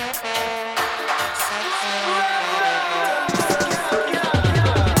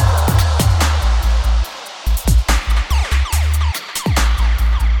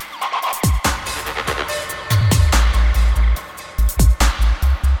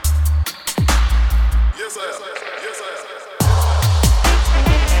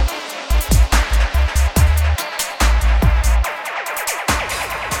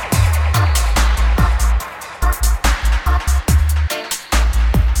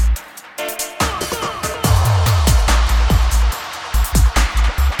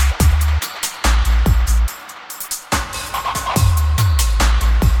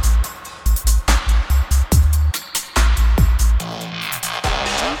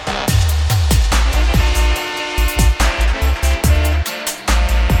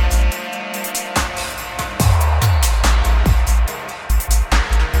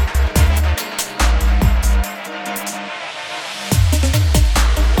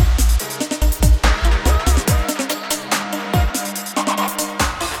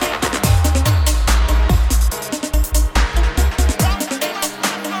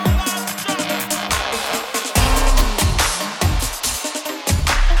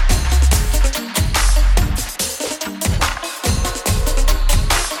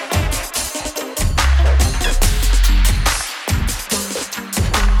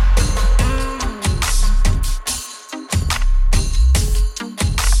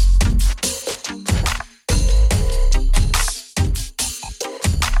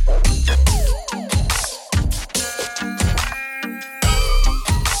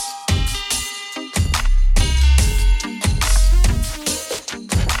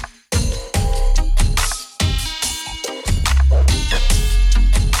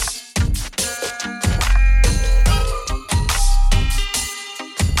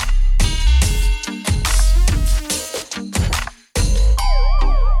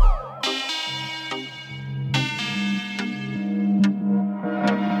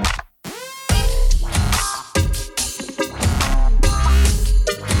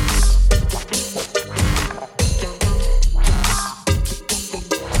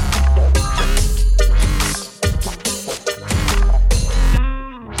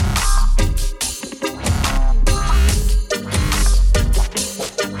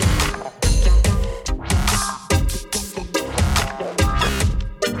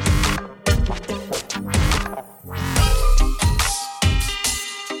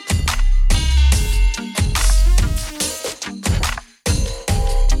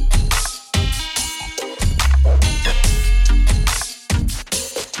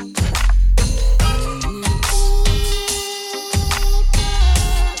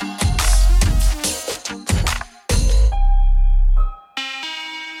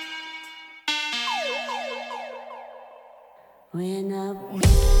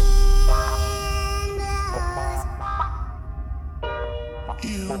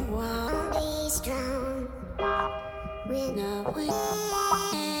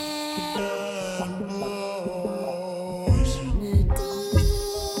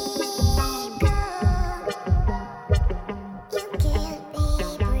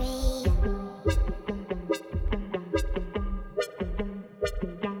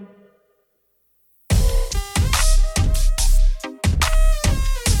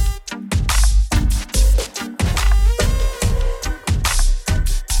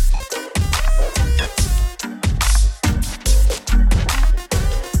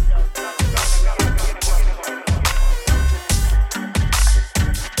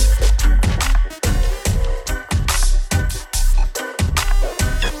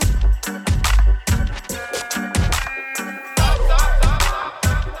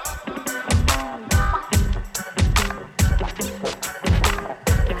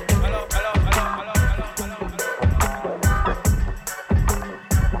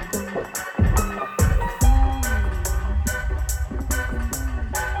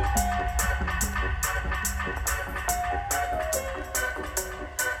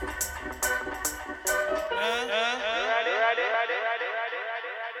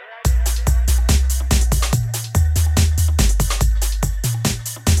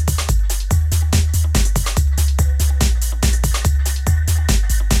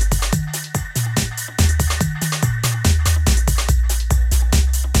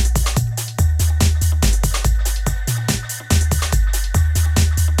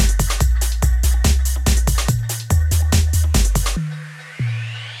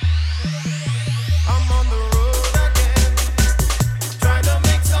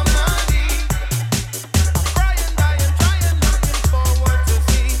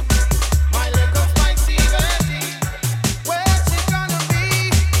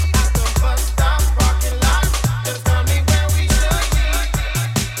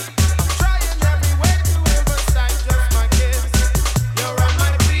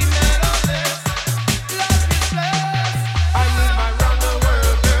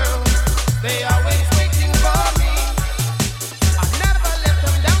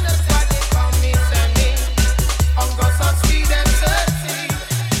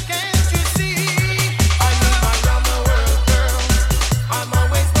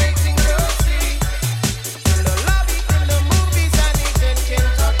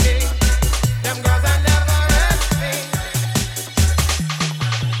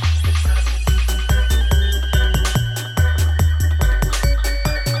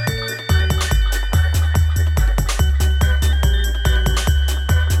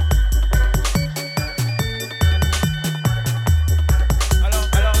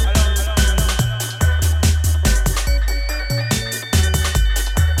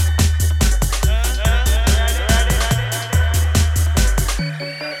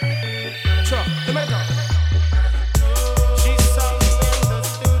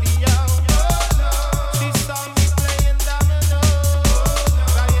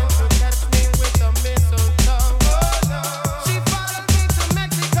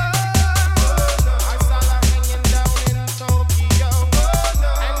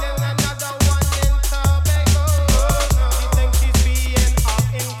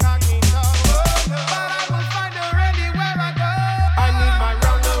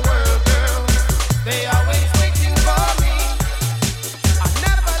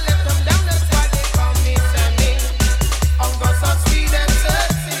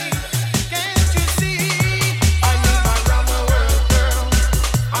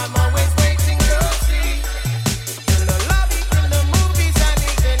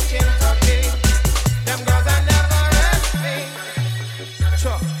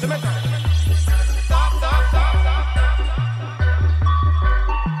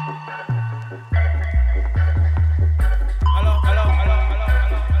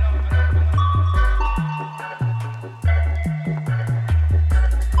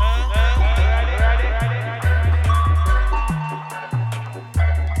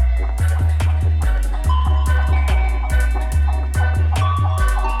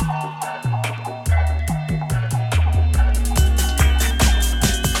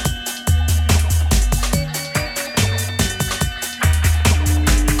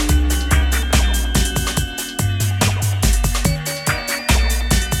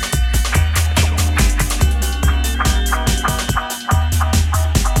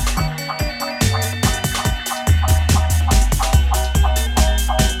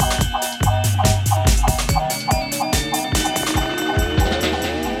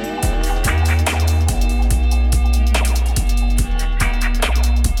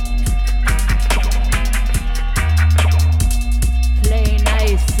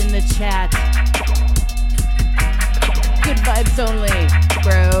 Only,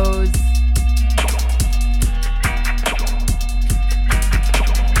 bros.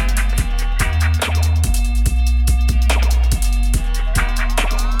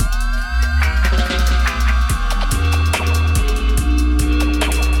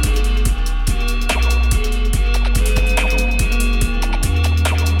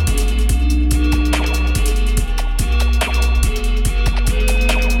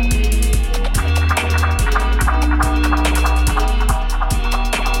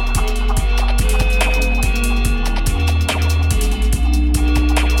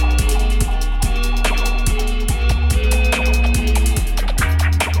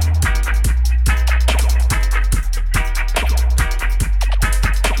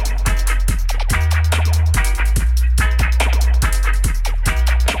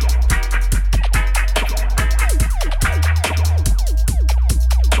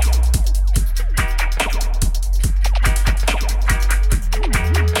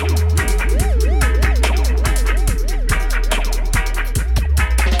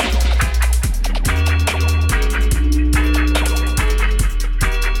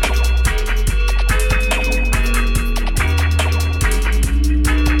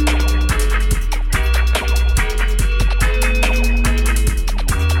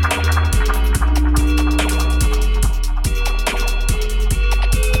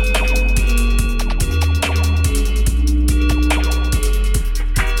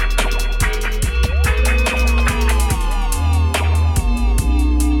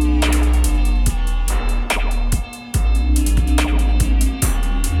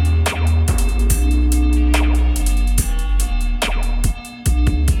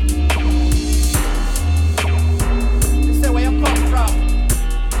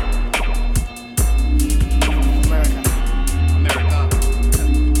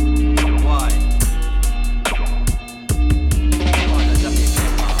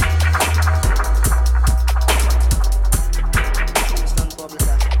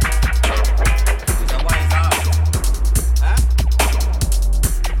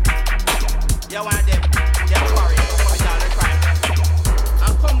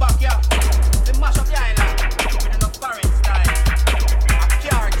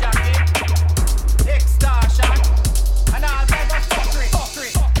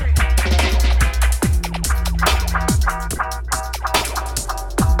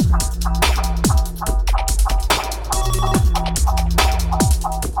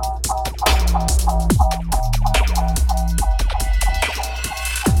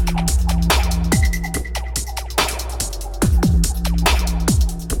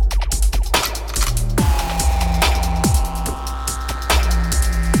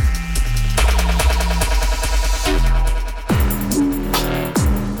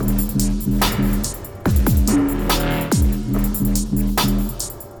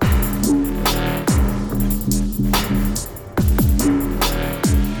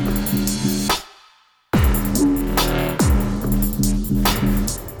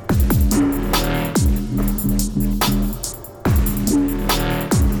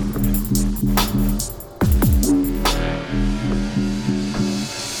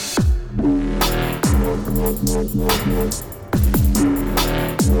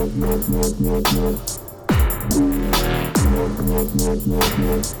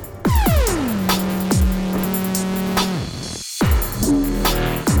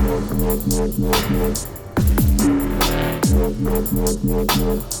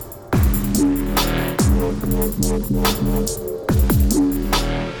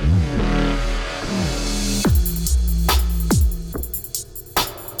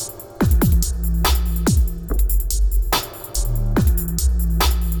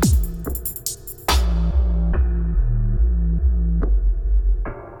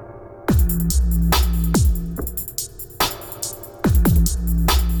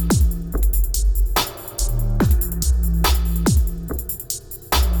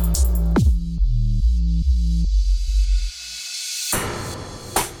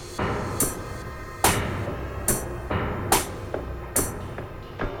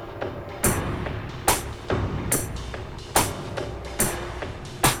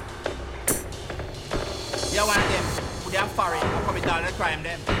 crime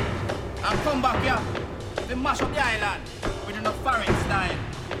them. And come back here, we mash up the island with enough foreign style.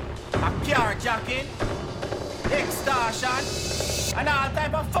 A carjacking, extortion, and all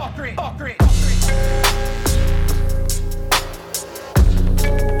type of fuckery.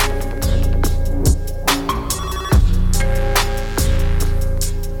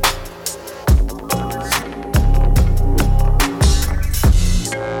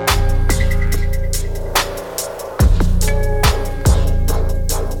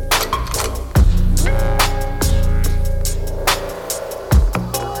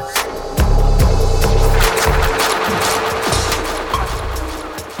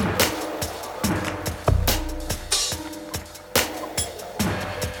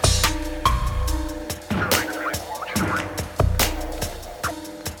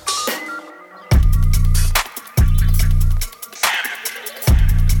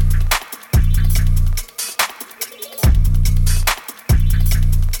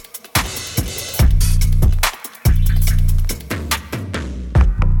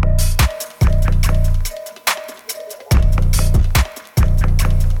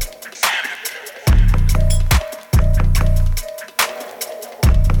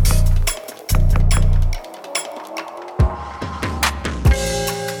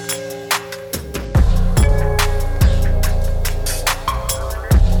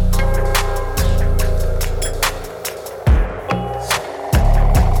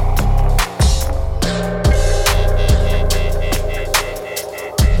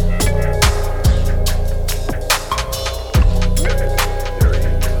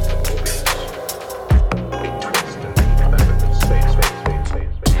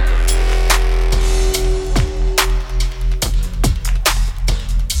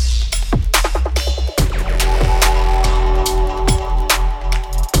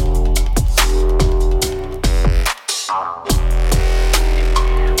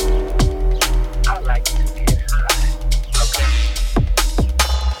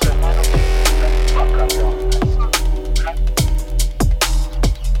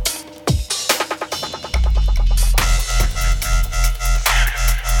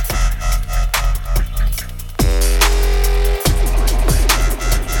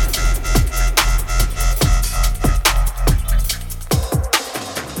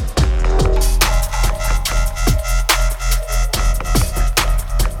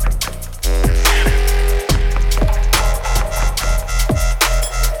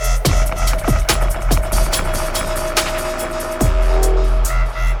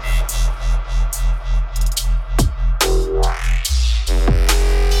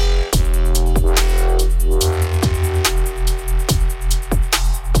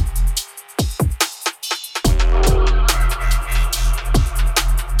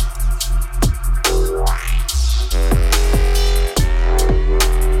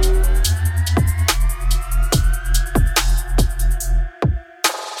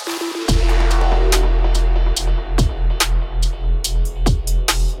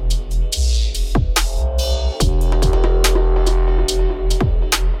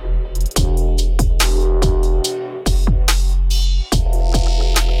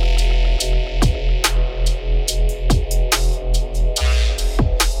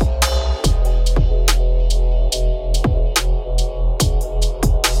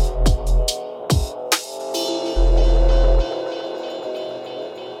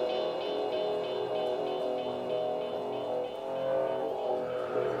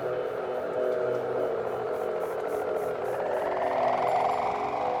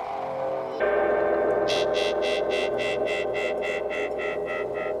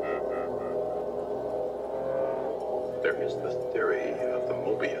 There is the theory of the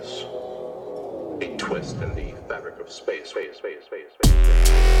Mobius, a twist in the fabric of space.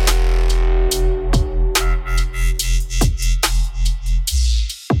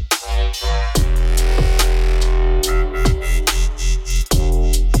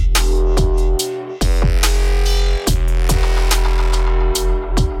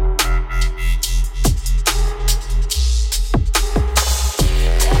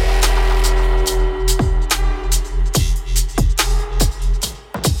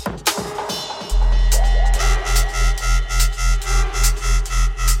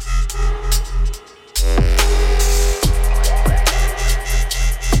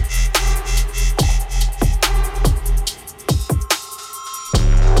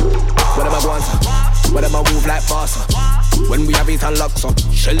 When we have it unlocked, so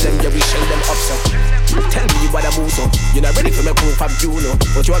shell them, yeah, we shell them up, so Tell me what I move so. You're not ready for me proof from you, no.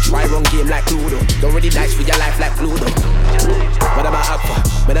 But you a try run game like Ludo. Don't really nice with your life like Ludo. What am I up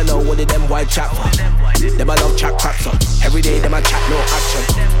for? But I know what they them white chat for. Them I love chat crap so. Every day them I chat no action.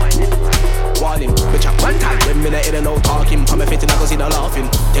 Warning, bitch up one time. When me not hear no talking. From my fit and I go see no laughing.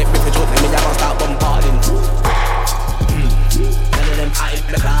 Take me for joke, let me never start bombarding. None of them hype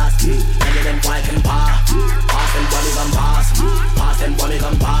the class. None of them white can pass. Pass them when we gon' pass. Pass them when we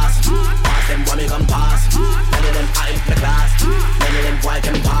gon' pass. Pass them when we gon' pass. None of them hype the class. None of them white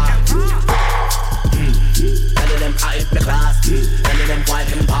can pass. None of them hype the class. None of them white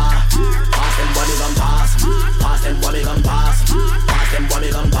can pass. Pass them when we gon' pass. Pass them when we gon' pass. Pass them when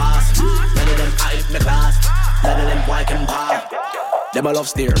we gon' pass. None of them hype the class. None of them white can pass. Them a love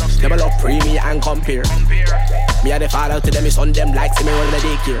steer. Them a love pre-me and compare. Me a the father to them, me son them like see me run the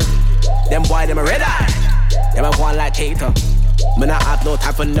daycare. Them boy, them a red eye. Them a go on like hater. Me not have no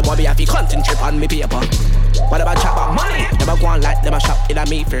time for them boy, me have to concentrate on me paper. What about chat about money? Them a go on like them a shop in a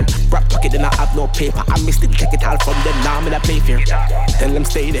Mayfair. Rap pocket, they not have no paper. I me still take it all from them, now me not play fair. Tell them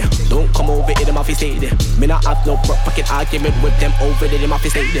stay there, don't come over here, them have to stay there. Me not have no rap pocket argument with them over there, them have to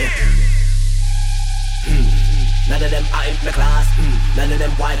stay there. None of them are in the class. None of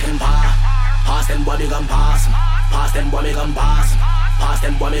them white can pass. Pass them boy, we gon' pass. Pass them boy, we gon' pass. Pass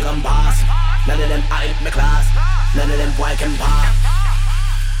them boy, we gon' pass. None of them are in the class. None of them boy can pass.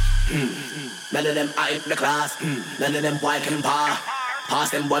 None of them are in the class. None of them boy can pass. Pass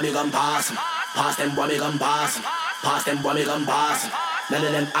them boy, we gon' pass. Pass them boy, we gon' pass. Pass them boy, we gon' pass. None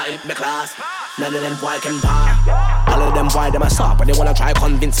of them are in the class. None of them boy can pass. All of them boy, them a soft, but they wanna try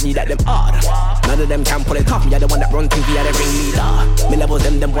convince me that them hard. None of them can pull it off. Me, I the one that run things via the ringleader. Me levels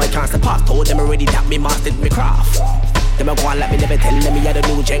them boy chance to pass. Told them already that me mastered me craft. Them a go on like me never tell them me I the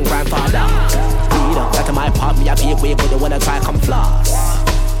new gen grandfather. Leader, that's my part, me I pay way, but they wanna try come floss.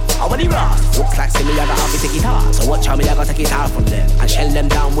 I want the Ross. Looks like see me, I got half to take it hard. So watch how me, I got take it hard from them and shell them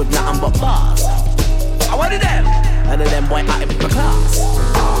down with nothing but bars. I wanted them. None of them boy out in my class.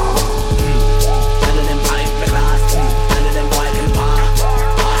 None of them out in my class. None of them boy can pass.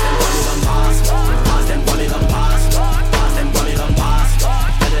 Pass them boy we gon' pass. Pass them boy we gon' pass. Pass them boy we gon' pass.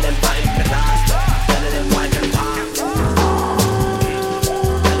 None of them out in my class. None of them boy can pass.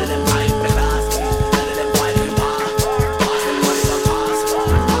 None of them out in my class. None of them boy can pass. Pass them boy we gon' pass.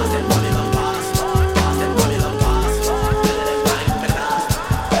 Pass them boy we gon' pass. Pass them boy we gon' pass. None of them out in my class.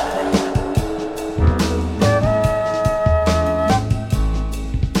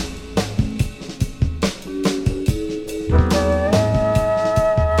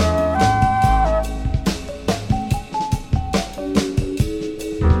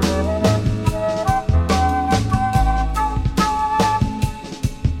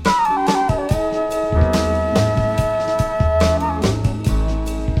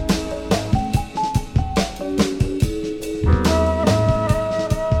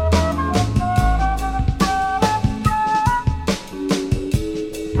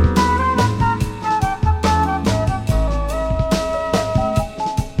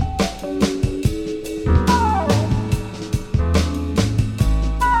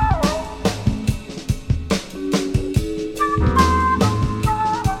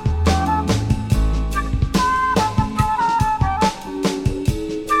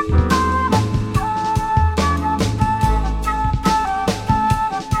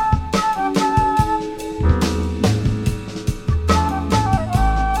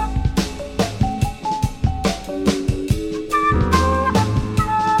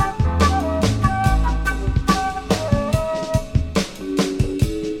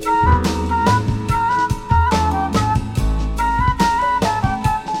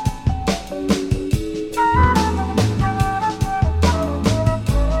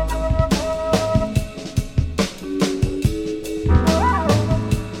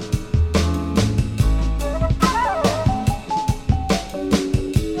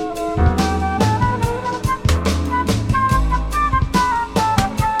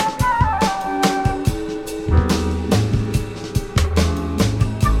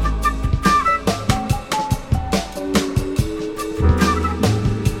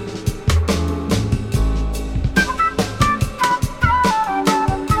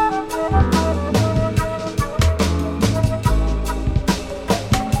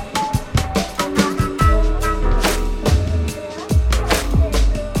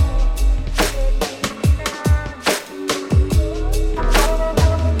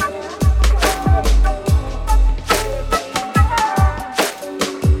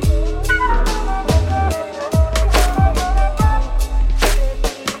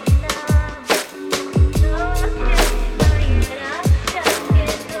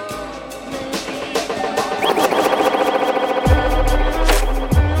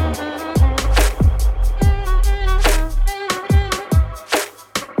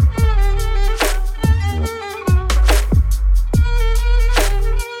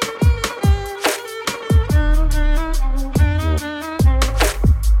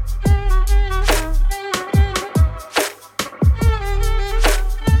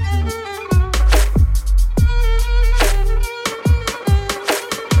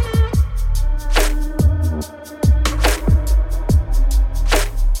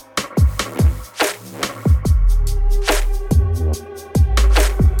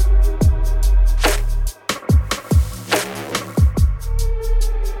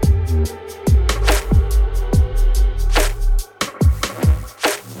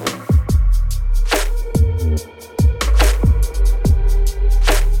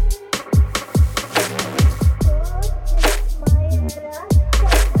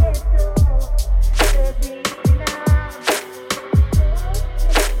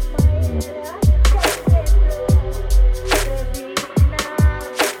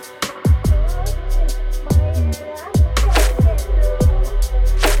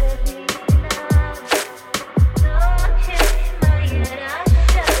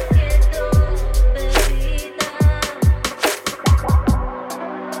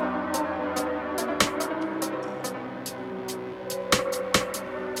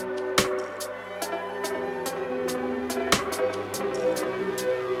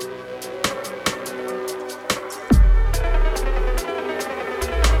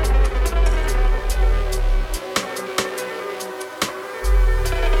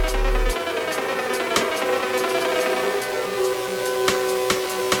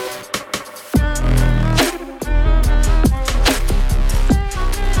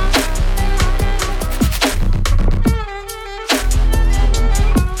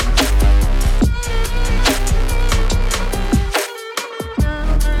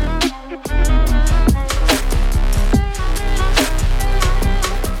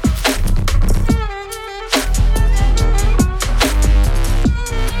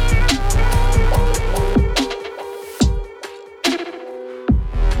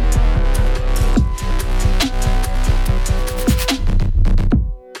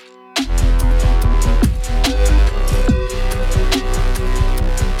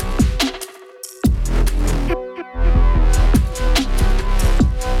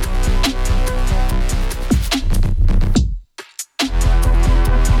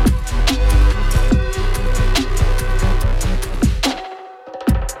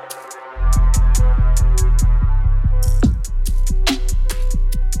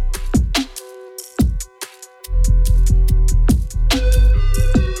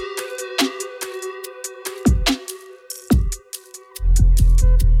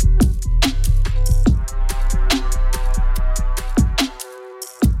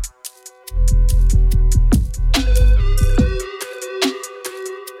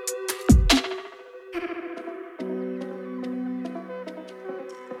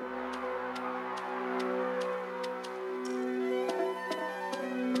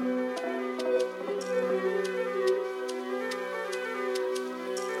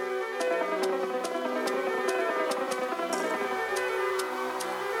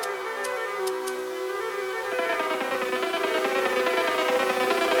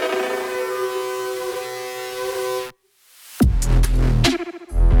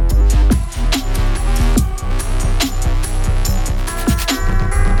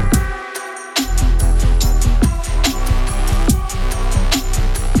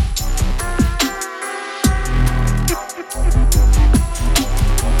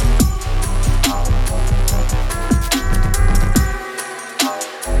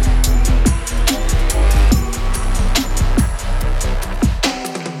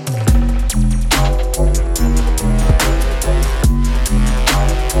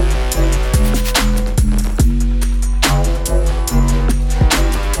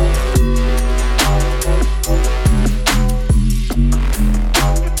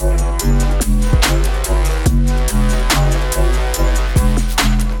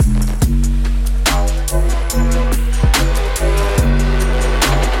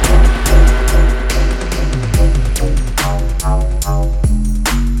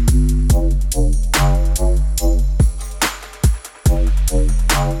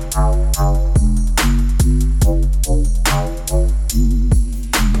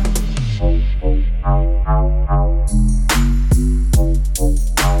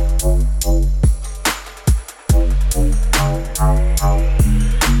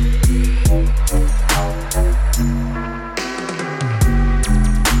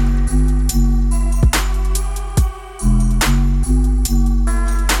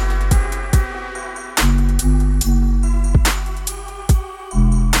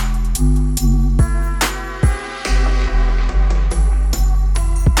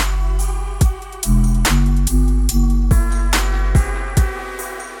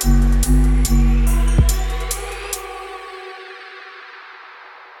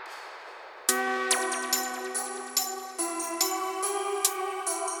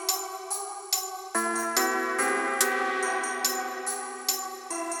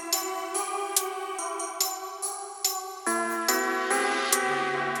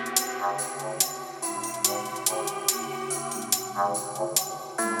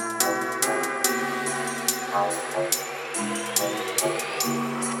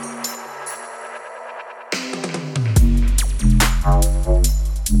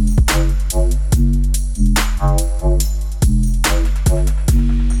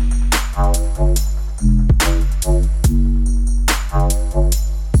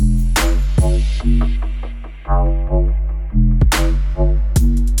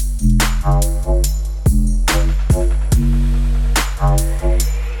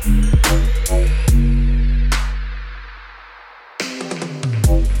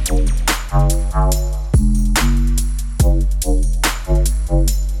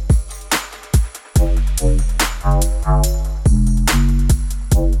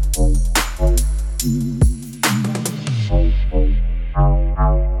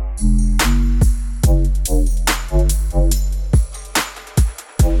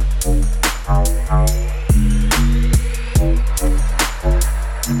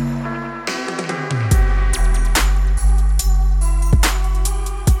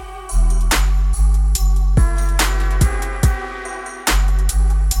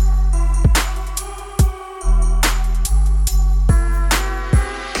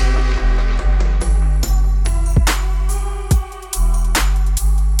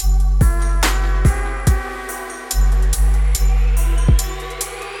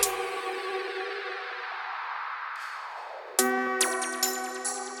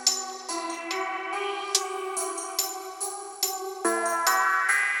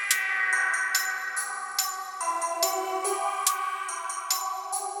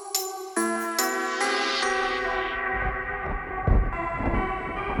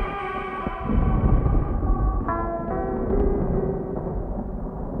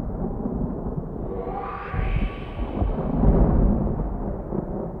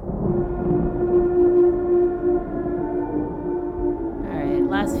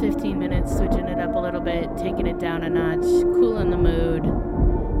 Last 15 minutes, switching it up a little bit, taking it down a notch, cooling the mood,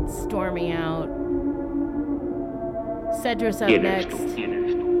 stormy out. Cedrus up next.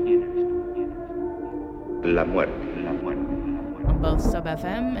 La muerte. On both Sub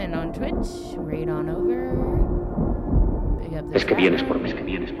FM and on Twitch. Raid on over. Big up the Es que vienes por mí, es que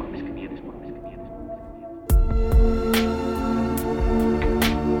vienes por mí, es que vienes por mí, es que vienes por mí.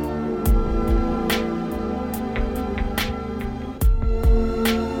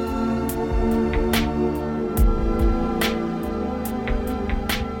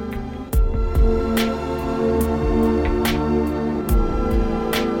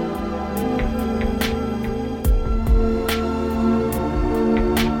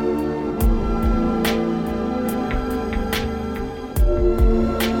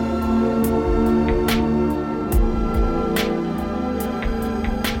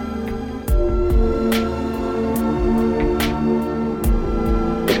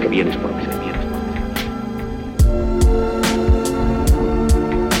 Vienes por mí, es que vienes por mí.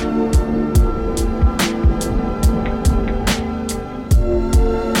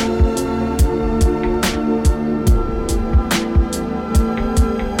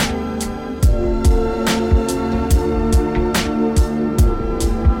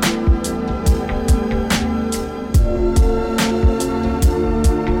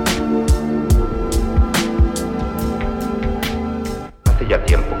 Hace ya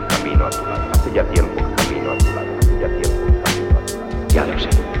tiempo que camino a tu lado, hace ya tiempo que camino a tu lado, hace ya tiempo que camino a tu lado. Ya lo sé,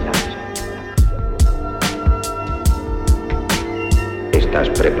 ya lo sé. Estás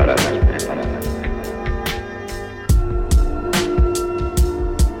preparada, preparada.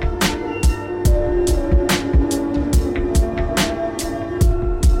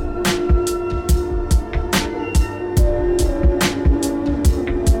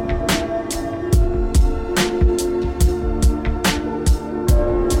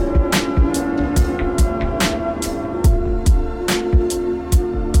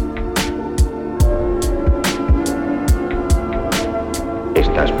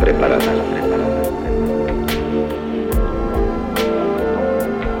 Estás preparada, preparada.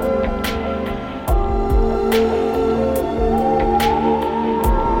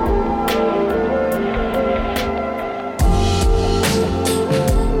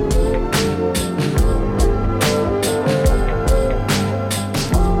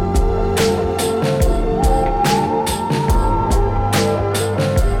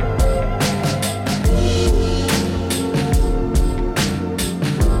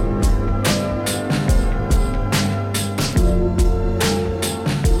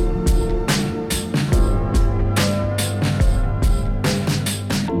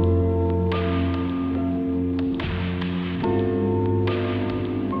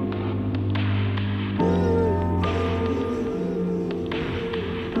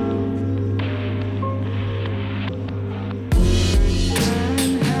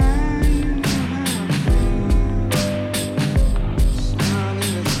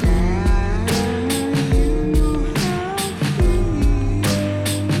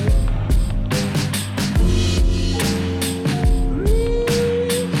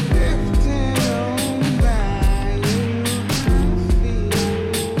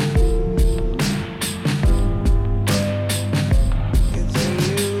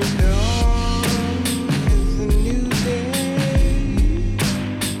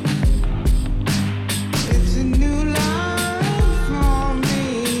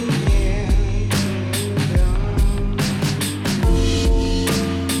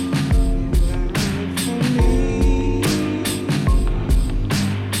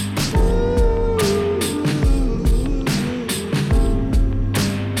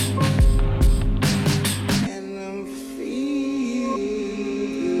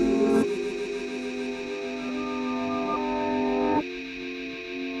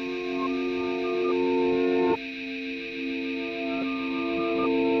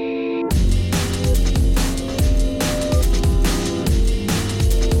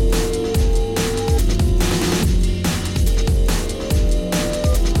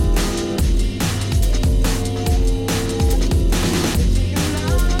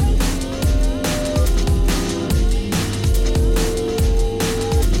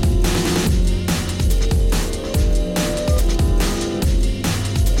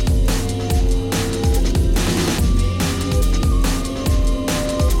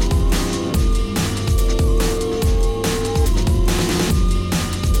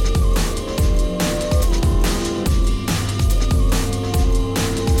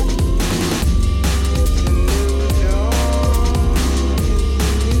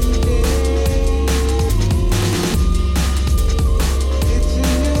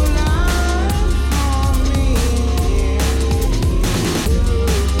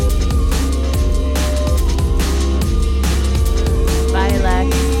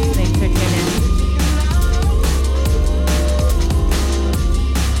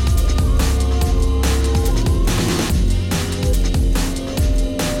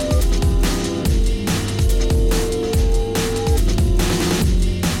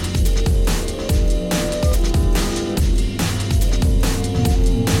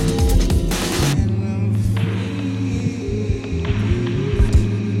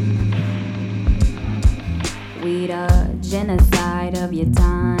 genocide of your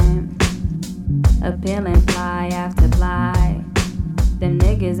time. Appealing ply after ply. Them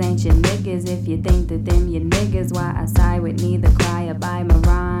niggas ain't your niggas. If you think that them your niggas, why I side with neither cry or buy my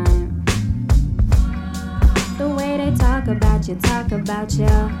rhyme. The way they talk about you,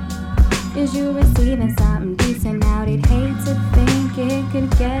 is you receiving something decent out? I'd hate to think it could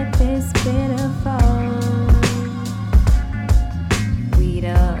get this pitiful. Weed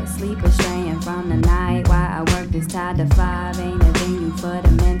up, sleep straying from the night. Why I work this tied to 5 ain't a venue for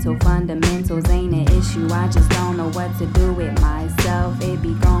the mental. Fundamentals ain't an issue. I just don't know what to do with myself. It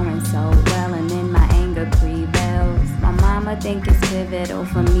be going so well and then my anger prevails. My mama think it's pivotal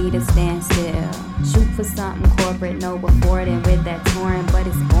for me to stand still. Shoot for something corporate, no before then with that touring, but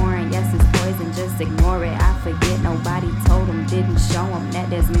it's boring. Yes, it's poison, just ignore it. I forget nobody told them, didn't show them that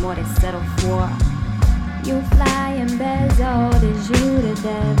there's more to settle for. You fly embezzled, is you the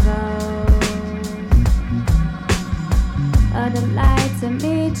devil? A delight to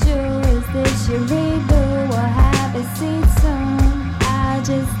meet you, is this your redo? We'll have a seat soon. I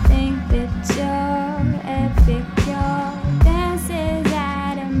just think that you're epic. Your dances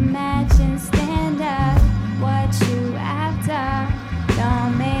at a match and stand up. What you after?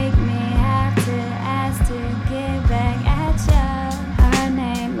 Don't make me have to ask to get back at ya. Her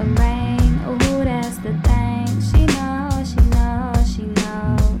name Lorraine, ooh, that's the thing. She knows, she knows, she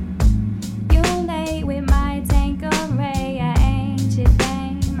knows. You late with my Tanqueray, I ain't your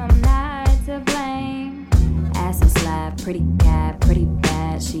dame, I'm not to blame. Ass and slap, pretty cat, pretty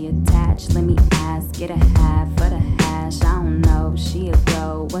bad. She attached, let me ask, get a half for the hash. I don't know, she a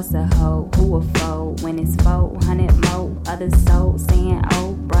go, what's a hoe, who a foe? When it's 400 more, others so saying,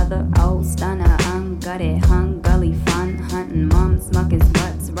 oh brother, oh stunner, ungutted, hung gully fun, hunting mums, muckers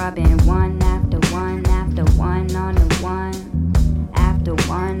butts, rubbing one after one, after one on the one, after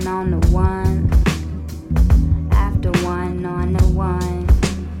one on the one, after one on the one,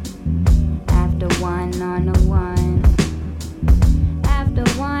 after one on the one, after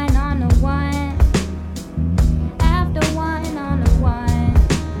one on the one, after one on the one,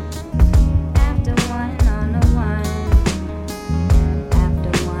 after one on the one,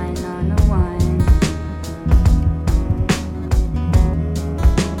 after one on the one.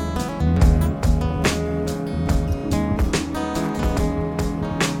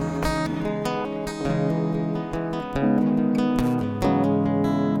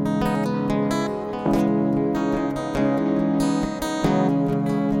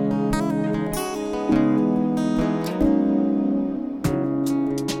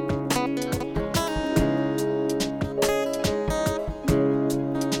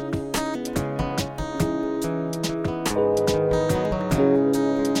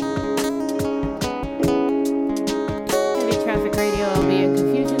 Heavy Traffic Radio, I'll be in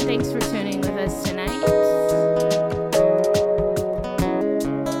Confusion. Thanks for tuning with us tonight.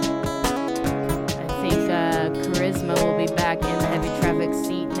 I think Charisma will be back in the Heavy Traffic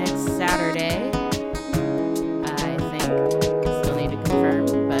seat next Saturday. I think. Still need to confirm,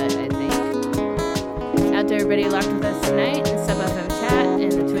 but I think. Out to everybody locked